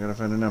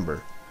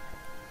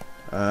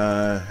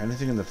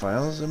 Anything in the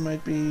files that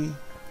might be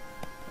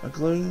a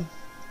clue?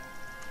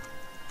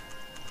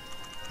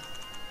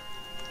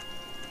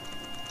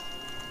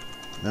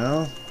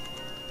 No?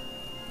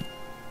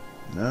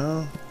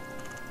 No?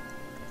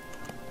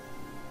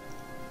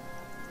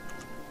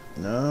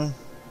 No?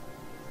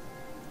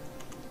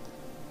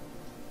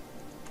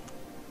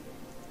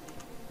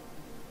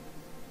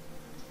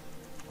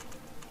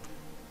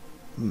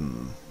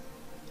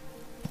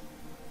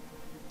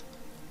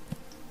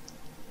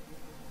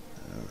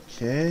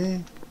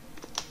 Okay.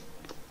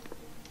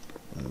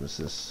 What was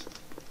this?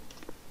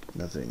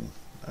 Nothing.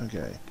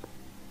 Okay.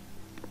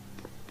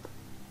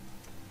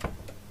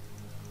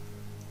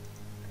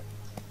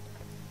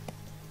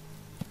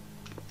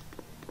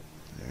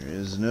 There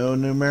is no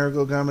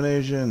numerical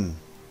combination.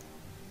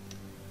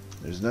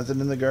 There's nothing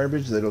in the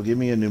garbage that'll give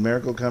me a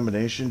numerical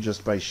combination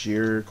just by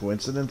sheer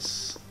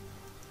coincidence.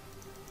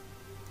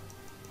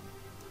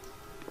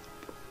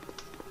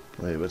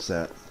 Wait, what's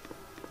that?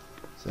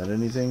 Is that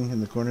anything in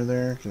the corner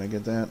there? Can I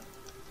get that?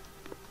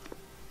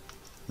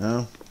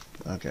 No?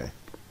 Okay.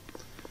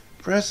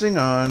 Pressing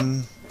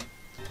on.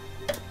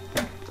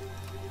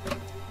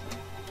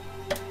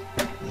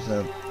 There's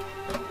that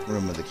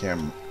room with the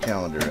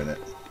calendar in it.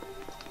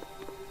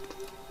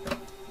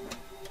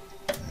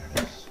 There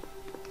it is.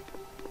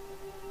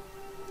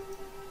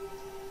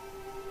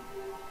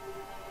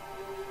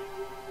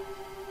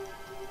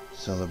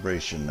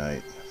 Celebration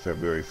night,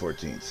 February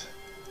 14th.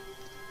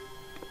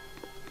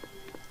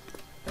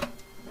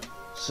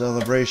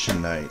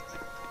 Celebration night.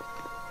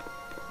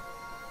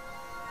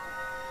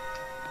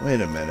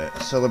 Wait a minute.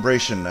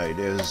 Celebration night.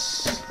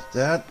 Is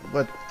that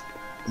what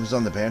was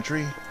on the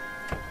pantry?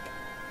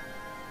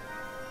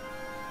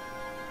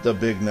 The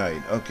big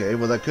night. Okay,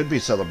 well that could be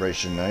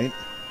celebration night.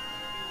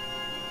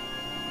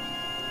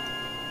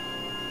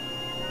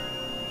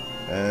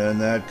 And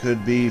that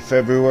could be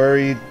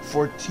February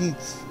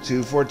 14th.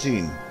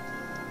 2/14.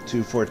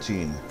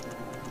 2/14.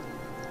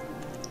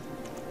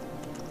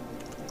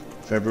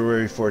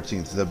 February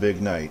 14th, the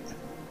big night.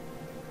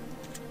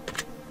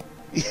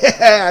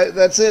 Yeah,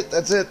 that's it.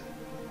 That's it.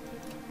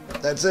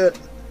 That's it.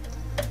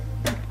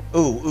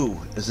 Ooh.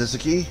 Is this a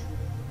key?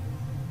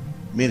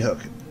 Meat hook.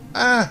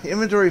 Ah,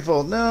 inventory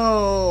full.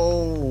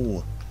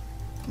 No.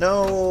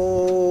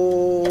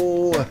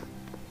 No.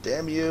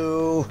 Damn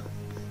you.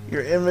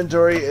 Your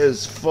inventory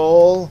is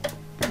full.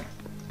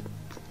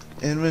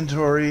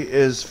 Inventory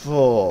is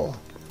full.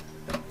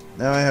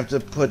 Now I have to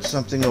put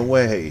something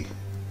away.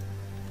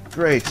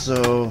 Great,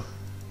 so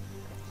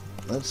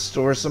let's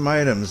store some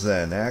items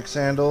then. Axe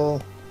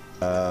handle,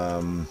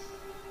 duct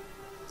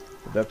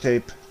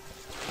tape,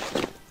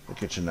 the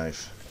kitchen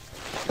knife.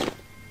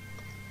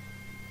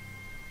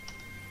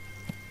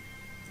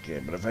 Okay,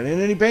 but if I need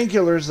any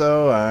painkillers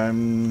though,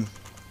 I'm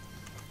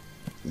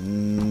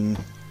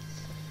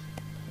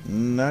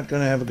not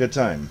gonna have a good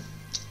time.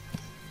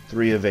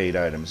 3 of 8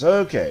 items.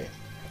 Okay.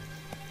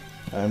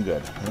 I'm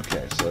good.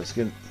 Okay, so let's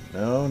get...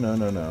 No.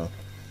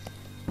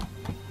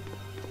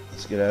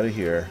 Let's get out of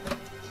here.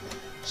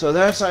 So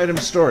that's item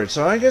storage.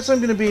 So I guess I'm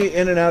going to be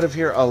in and out of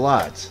here a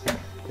lot,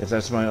 if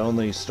that's my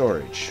only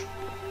storage.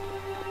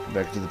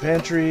 Back to the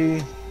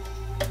pantry.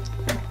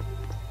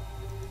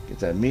 Get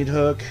that meat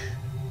hook.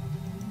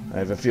 I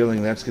have a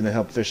feeling that's going to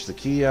help fish the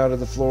key out of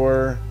the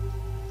floor.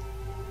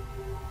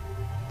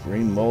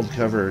 Green mold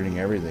covering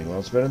everything. Well,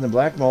 it's better than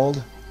black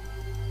mold.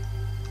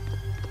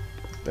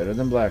 Better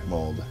than black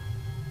mold.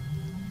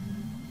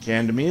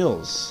 Canned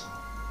meals.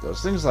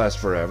 Those things last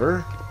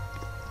forever.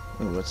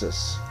 Ooh, what's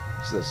this?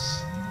 What's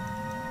this?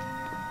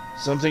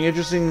 Something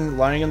interesting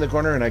lying in the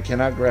corner and I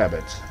cannot grab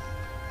it.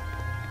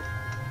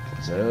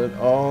 Is that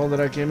all that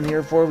I came in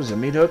here for? Was a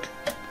meat hook?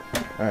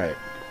 Alright.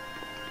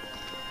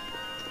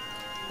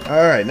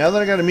 Alright, now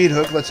that I got a meat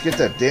hook, let's get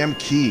that damn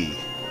key.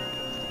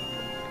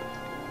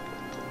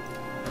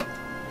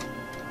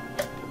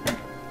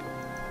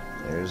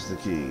 There's the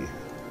key.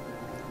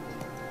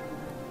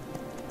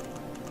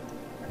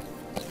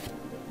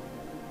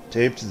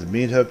 Taped the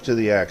meat hook to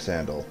the axe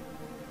handle.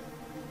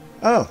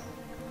 Oh,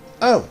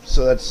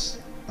 so that's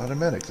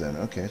automatic then.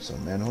 Okay, so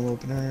manhole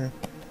opener.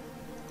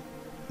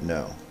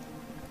 No,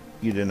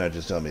 you did not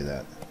just tell me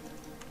that.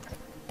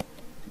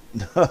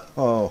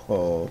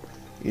 No,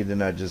 you did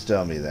not just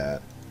tell me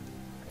that.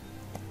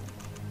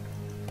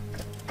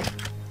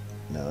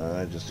 No,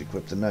 I just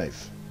equipped the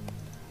knife.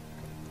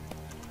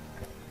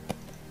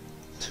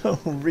 No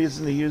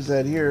reason to use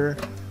that here.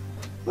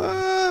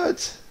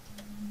 What?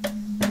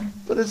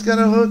 But it's got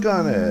a hook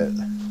on it.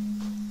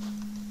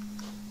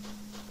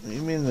 What do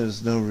you mean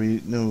there's no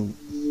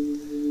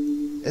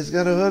It's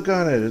got a hook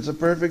on it. It's a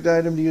perfect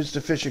item to use to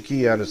fish a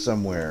key out of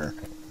somewhere.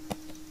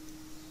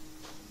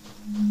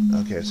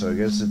 Okay, so I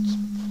guess it's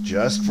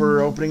just for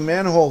opening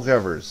manhole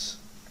covers.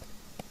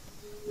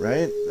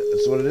 Right?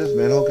 That's what it is,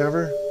 manhole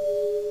cover?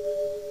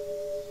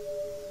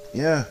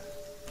 Yeah.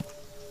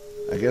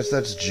 I guess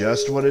that's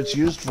just what it's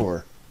used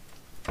for.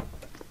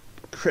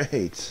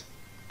 Great.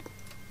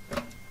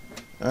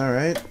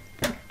 Alright.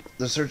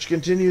 The search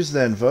continues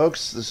then,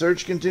 folks. The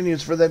search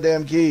continues for that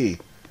damn key.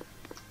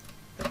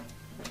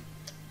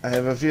 I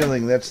have a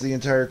feeling that's the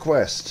entire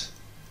quest.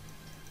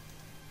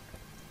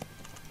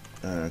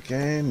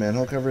 Okay,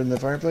 manhole cover in the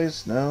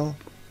fireplace? No.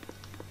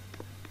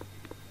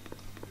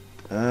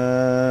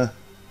 No.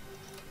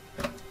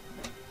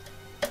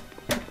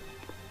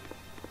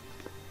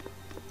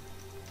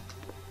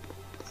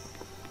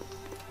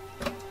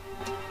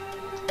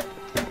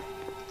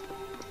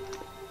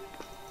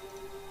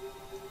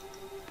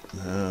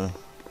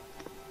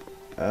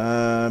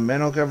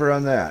 Manhole cover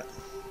on that.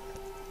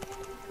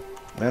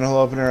 Manhole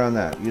opener on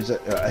that. Use it.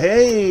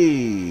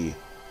 Hey!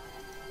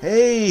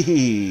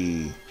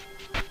 Hey!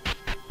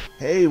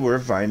 Hey, we're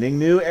finding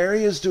new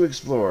areas to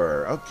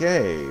explore.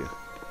 Okay.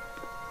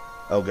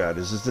 Oh god,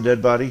 is this the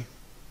dead body?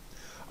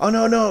 Oh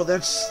no,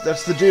 that's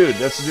the dude.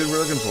 That's the dude we're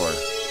looking for.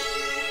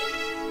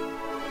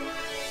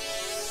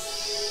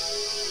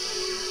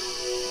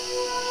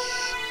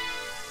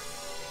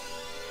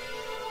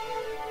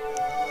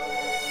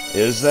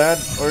 Is that,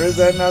 or is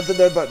that not the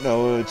dead body?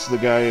 No, it's the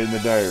guy in the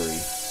diary.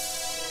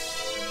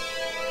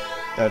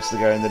 That's the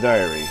guy in the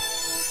diary.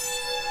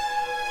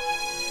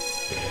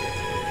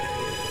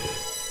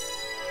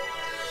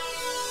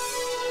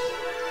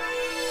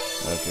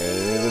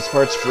 Okay, this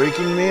part's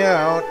freaking me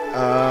out.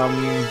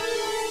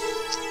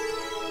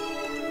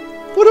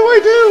 What do I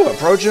do?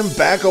 Approach him?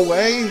 Back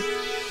away?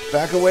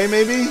 Back away,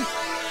 maybe?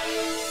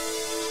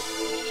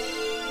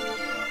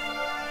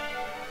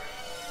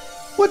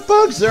 What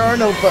bugs? There are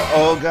no bugs.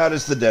 Oh god,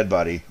 it's the dead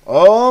body.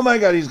 Oh my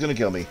god, he's gonna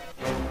kill me.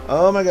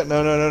 Oh my god,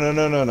 no.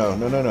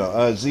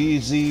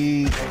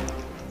 Z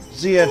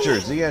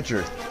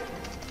enter.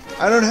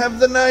 I don't have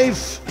the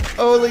knife.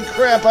 Holy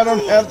crap, I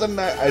don't have the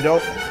knife.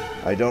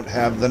 I don't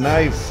have the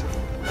knife.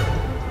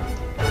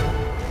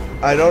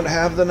 I don't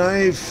have the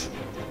knife.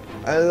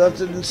 I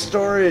left it in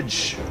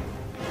storage.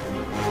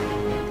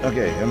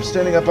 Okay, I'm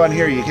standing up on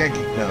here. You can't...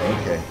 No,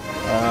 okay.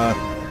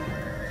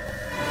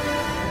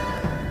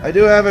 I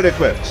do have it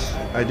equipped.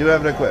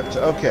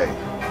 Okay.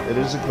 It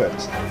is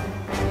equipped.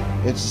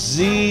 It's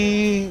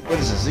Z... What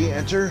is it? Z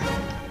enter?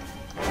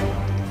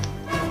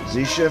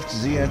 Z shift,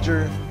 Z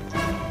enter.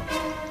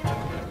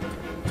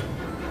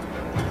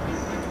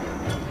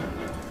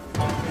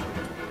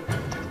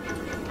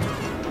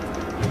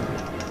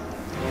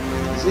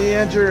 Z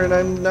enter, and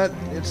I'm not.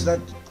 It's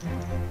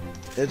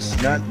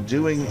not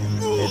doing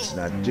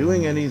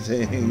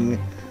anything.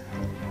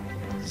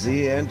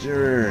 Z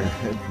enter.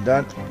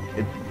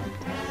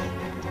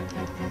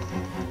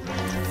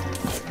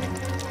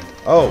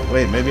 Oh,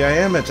 wait, maybe I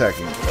am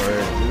attacking.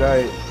 Or did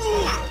I?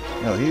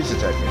 No, he's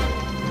attacking me.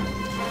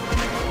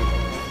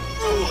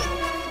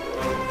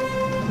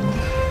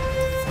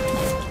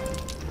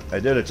 I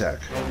did attack.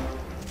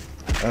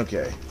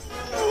 Okay.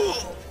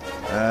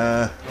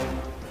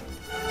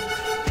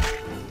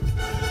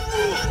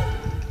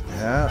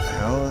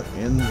 How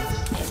in...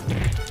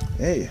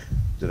 Hey,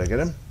 did I get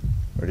him?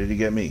 Or did he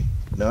get me?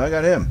 No, I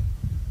got him.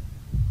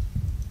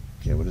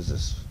 Okay, what is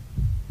this?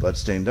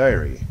 Bloodstained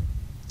Diary.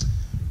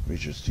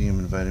 Reacher's team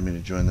invited me to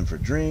join them for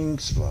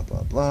drinks, blah,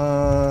 blah,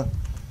 blah.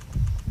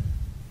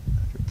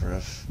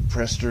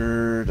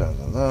 Prester, da,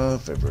 da, da,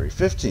 February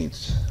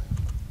 15th.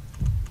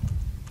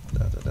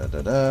 Da, da, da,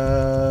 da,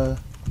 da.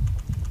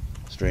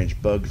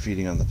 Strange bug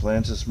feeding on the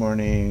plants this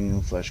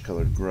morning.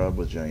 Flesh-colored grub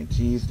with giant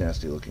teeth.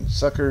 Nasty-looking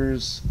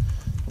suckers.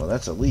 Well,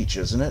 that's a leech,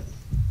 isn't it?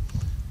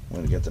 I'm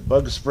going to get the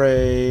bug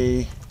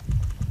spray.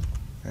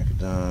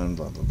 Cracodon,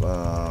 blah, blah,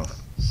 blah.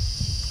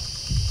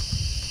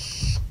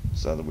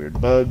 Saw the weird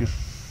bug.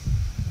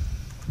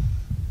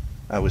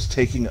 I was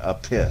taking a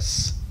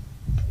piss.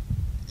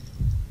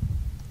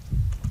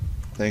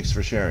 Thanks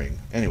for sharing.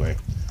 Anyway.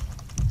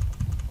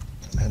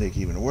 Headache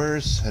even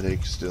worse.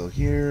 Headache still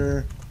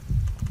here.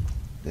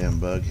 Damn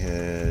bug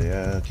head.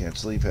 Yeah, can't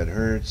sleep. Head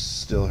hurts.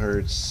 Still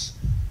hurts.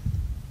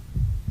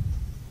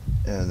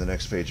 And the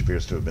next page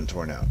appears to have been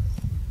torn out.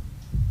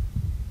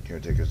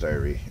 Caretaker's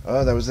diary.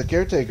 Oh, that was the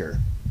caretaker.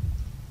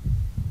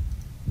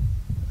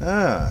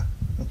 Ah,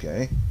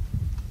 okay.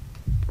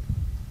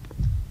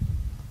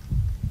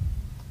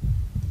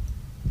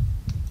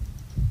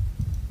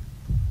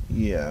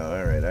 Yeah,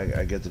 alright,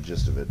 I get the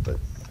gist of it, but...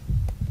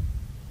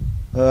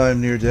 Oh,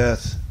 I'm near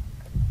death.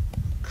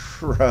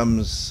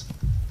 Crumbs.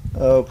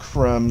 Oh,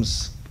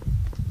 crumbs.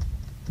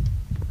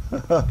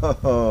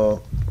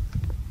 Oh.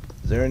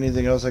 Is there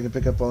anything else I can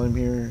pick up while I'm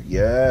here?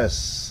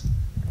 Yes!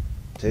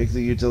 Take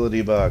the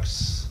utility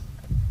box.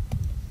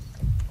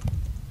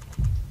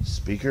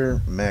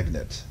 Speaker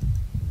magnet.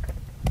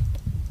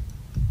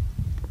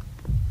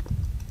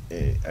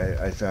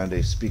 I found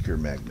a speaker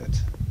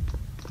magnet.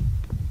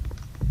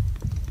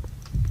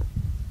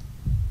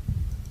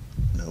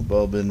 No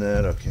bulb in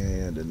that.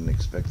 Okay, I didn't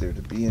expect there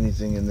to be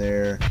anything in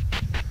there.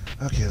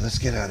 Okay, let's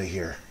get out of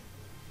here.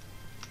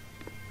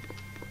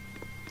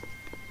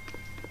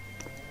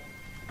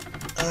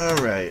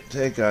 Alright,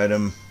 take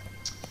item.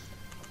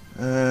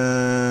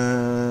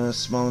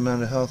 Small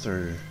amount of health,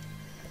 or...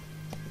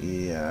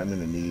 Yeah, I'm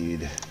gonna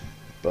need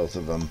both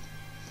of them.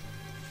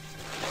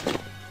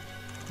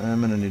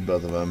 I'm gonna need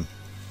both of them.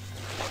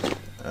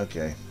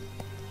 Okay.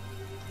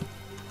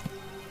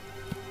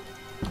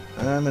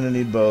 I'm gonna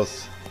need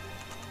both.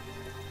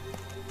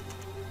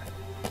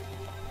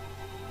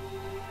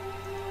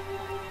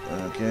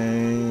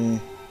 Okay.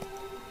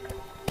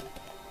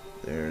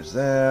 There's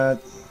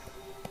that.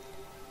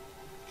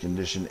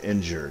 Condition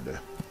injured.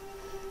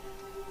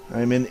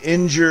 I'm an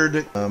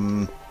injured...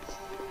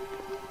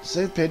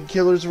 Say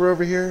painkillers were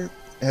over here?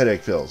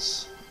 Headache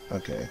pills.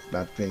 Okay,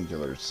 not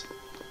painkillers.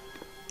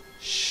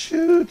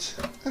 Shoot!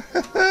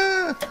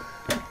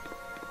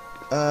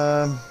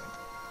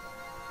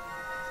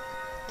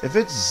 If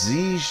it's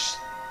Z...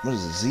 What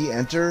is it? Z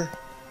enter?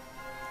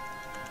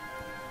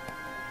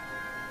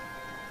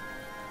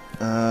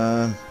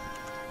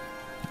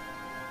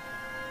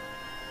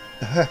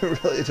 I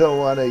really don't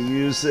want to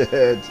use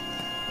it.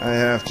 I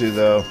have to,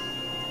 though.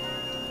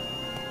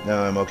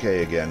 Now I'm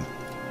okay again.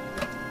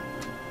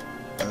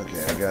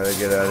 Okay, I gotta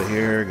get out of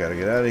here. Gotta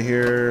get out of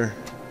here.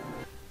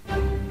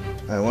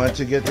 I want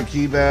to get the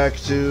key back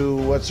to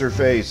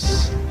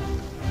what's-her-face.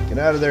 Get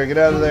out of there. Get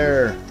out of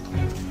there.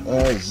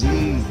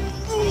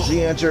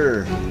 Z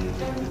enter.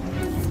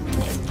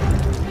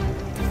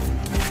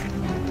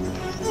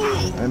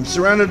 I'm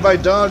surrounded by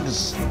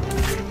dogs.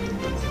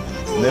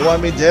 And they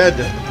want me dead.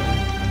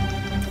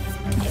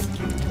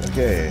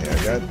 Okay, I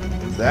got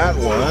that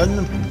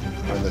one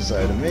on the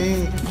side of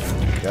me.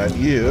 Got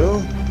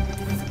you.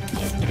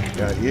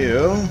 Got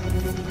you.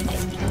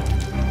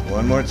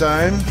 One more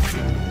time.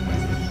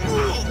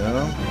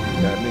 No,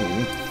 got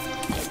me.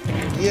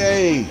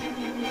 Yay!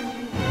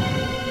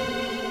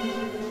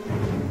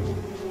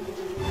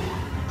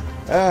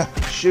 Ah,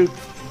 shoot.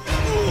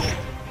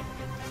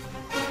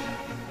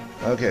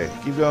 Okay,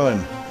 keep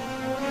going.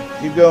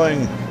 Keep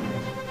going.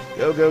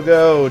 Go, go,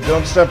 go.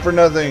 Don't stop for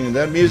nothing.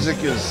 That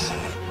music is...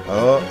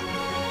 Oh,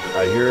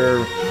 I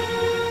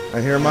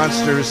hear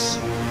monsters.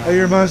 I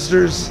hear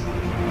monsters.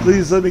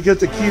 Please let me get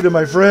the key to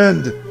my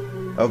friend.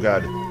 Oh,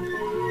 God.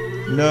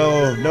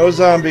 No, no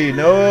zombie.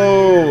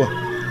 No.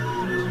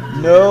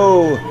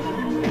 No.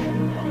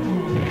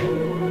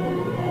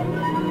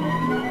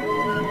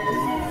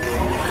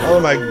 Oh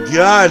my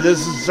god,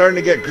 this is starting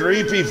to get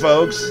creepy,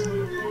 folks.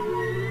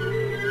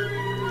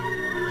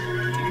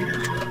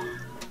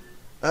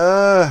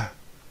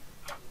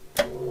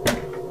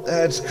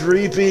 That's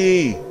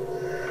creepy.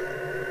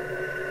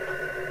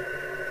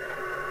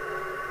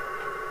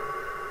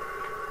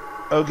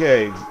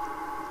 Okay.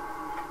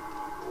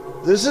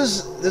 This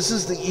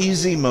is the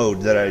easy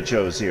mode that I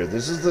chose here.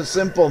 This is the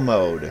simple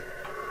mode.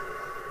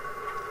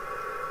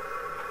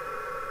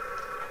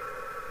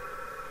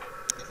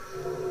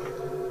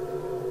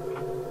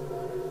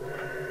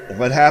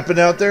 What happened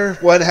out there?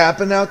 What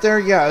happened out there?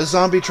 Yeah, a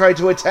zombie tried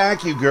to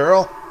attack you,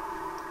 girl.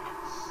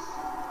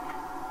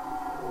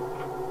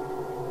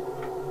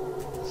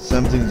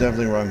 Something's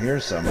definitely wrong here.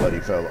 Somebody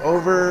fell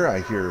over.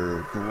 I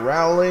hear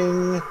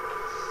growling.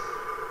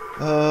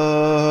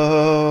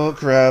 Oh,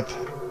 crap.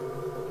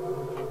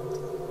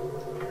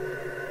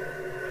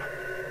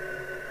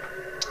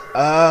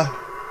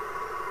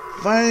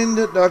 Find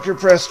Dr.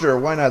 Prester.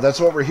 Why not? That's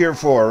what we're here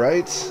for,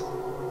 right?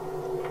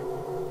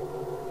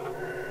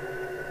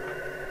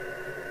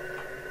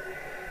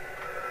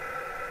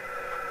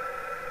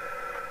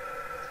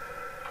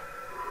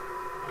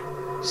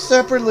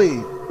 Separately.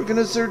 We're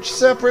gonna search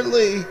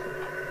separately.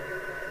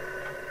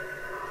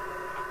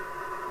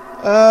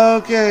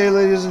 Okay,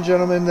 ladies and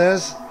gentlemen,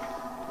 this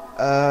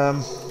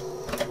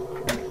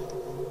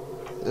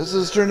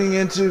is turning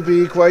into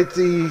be quite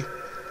the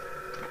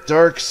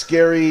dark,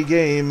 scary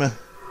game.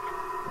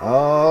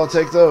 I'll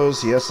take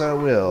those. Yes, I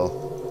will.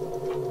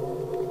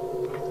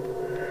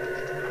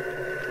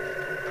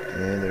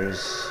 Okay,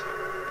 there's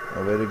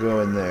a way to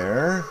go in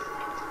there.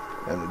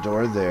 And a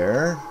door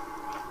there.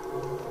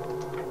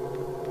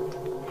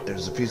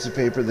 There's a piece of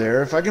paper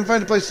there. If I can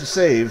find a place to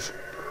save,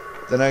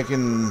 then I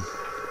can...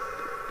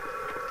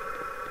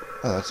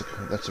 Oh,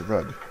 that's a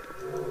rug.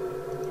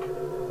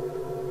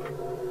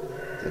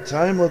 The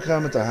time will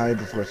come at the high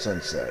before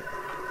sunset.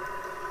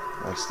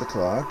 That's the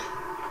clock.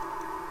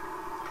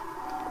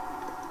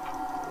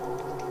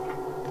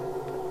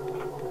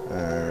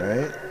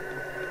 Alright.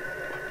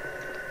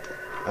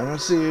 I don't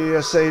see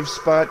a save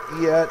spot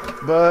yet,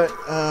 but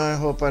I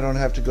hope I don't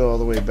have to go all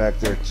the way back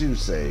there to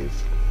save.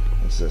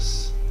 What's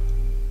this?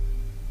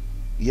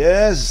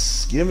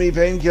 Yes! Give me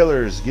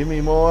painkillers. Give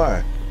me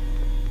more.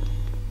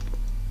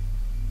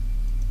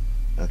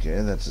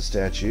 Okay, that's a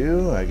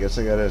statue. I guess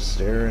I gotta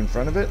stare in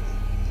front of it.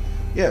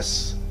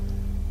 Yes.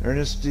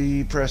 Ernest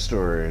D.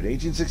 Prestor,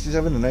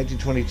 1867 to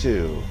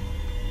 1922.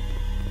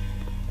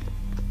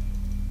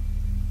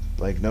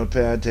 Blank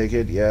notepad, take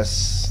it.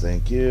 Yes,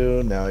 thank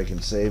you. Now I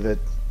can save it.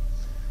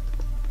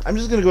 I'm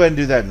just going to go ahead and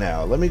do that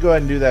now. Let me go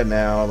ahead and do that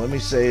now. Let me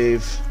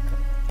save.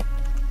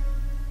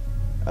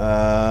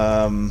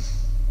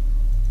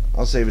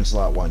 I'll save in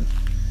slot 1.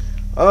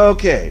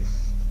 Okay.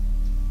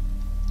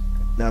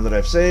 Now that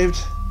I've saved,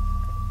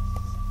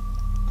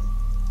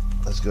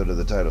 let's go to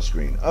the title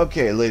screen.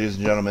 Okay, ladies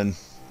and gentlemen.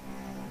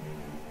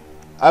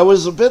 I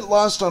was a bit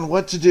lost on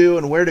what to do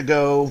and where to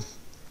go.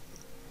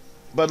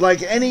 But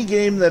like any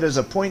game that is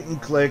a point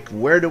and click,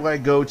 where do I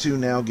go to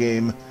now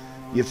game,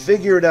 you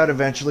figure it out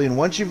eventually, and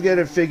once you get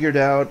it figured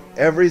out,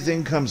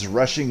 everything comes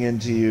rushing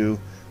into you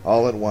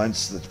all at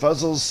once. The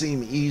puzzles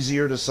seem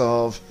easier to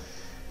solve.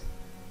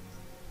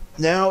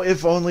 Now,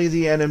 if only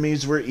the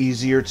enemies were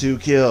easier to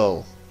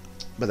kill.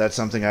 But that's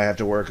something I have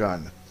to work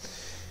on.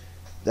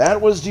 That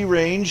was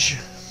Derange.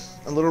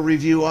 A little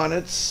review on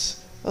it.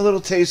 A little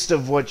taste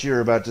of what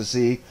you're about to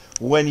see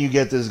when you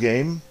get this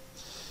game.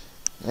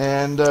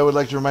 And I would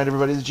like to remind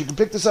everybody that you can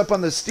pick this up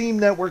on the Steam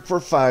network for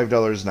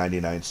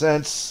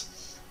 $5.99.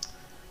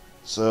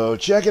 So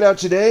check it out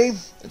today.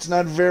 It's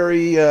not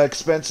very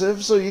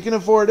expensive, so you can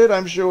afford it,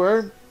 I'm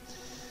sure.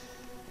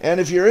 And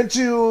if you're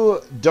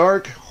into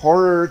dark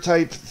horror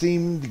type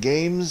themed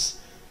games,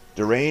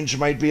 Derange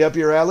might be up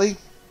your alley.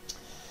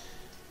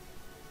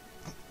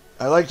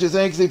 I'd like to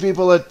thank the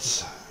people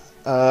at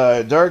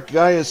Dark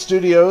Gaia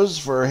Studios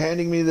for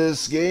handing me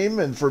this game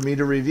and for me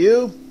to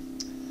review.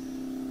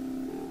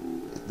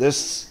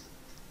 This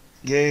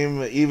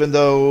game, even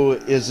though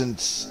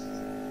isn't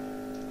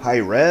high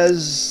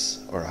res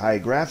or high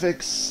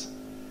graphics,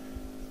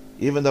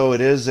 even though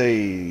it is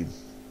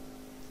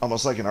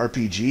almost like an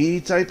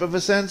RPG type of a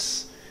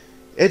sense,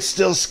 it's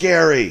still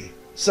scary.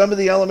 Some of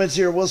the elements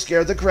here will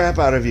scare the crap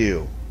out of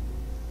you.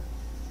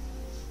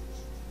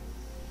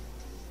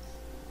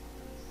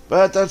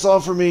 But that's all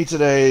for me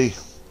today.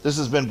 This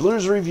has been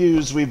Blues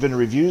Reviews. We've been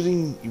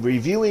reviewing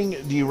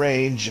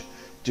Derange.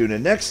 Tune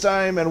in next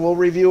time and we'll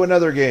review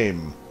another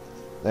game.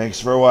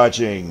 Thanks for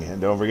watching, and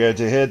don't forget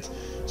to hit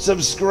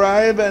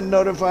subscribe and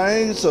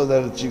notify so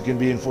that you can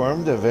be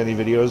informed of any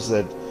videos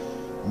that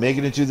make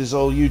it into this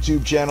old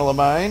YouTube channel of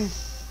mine.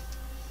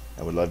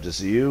 I would love to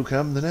see you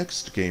come the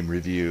next game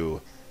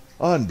review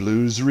on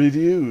Blues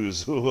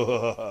Reviews.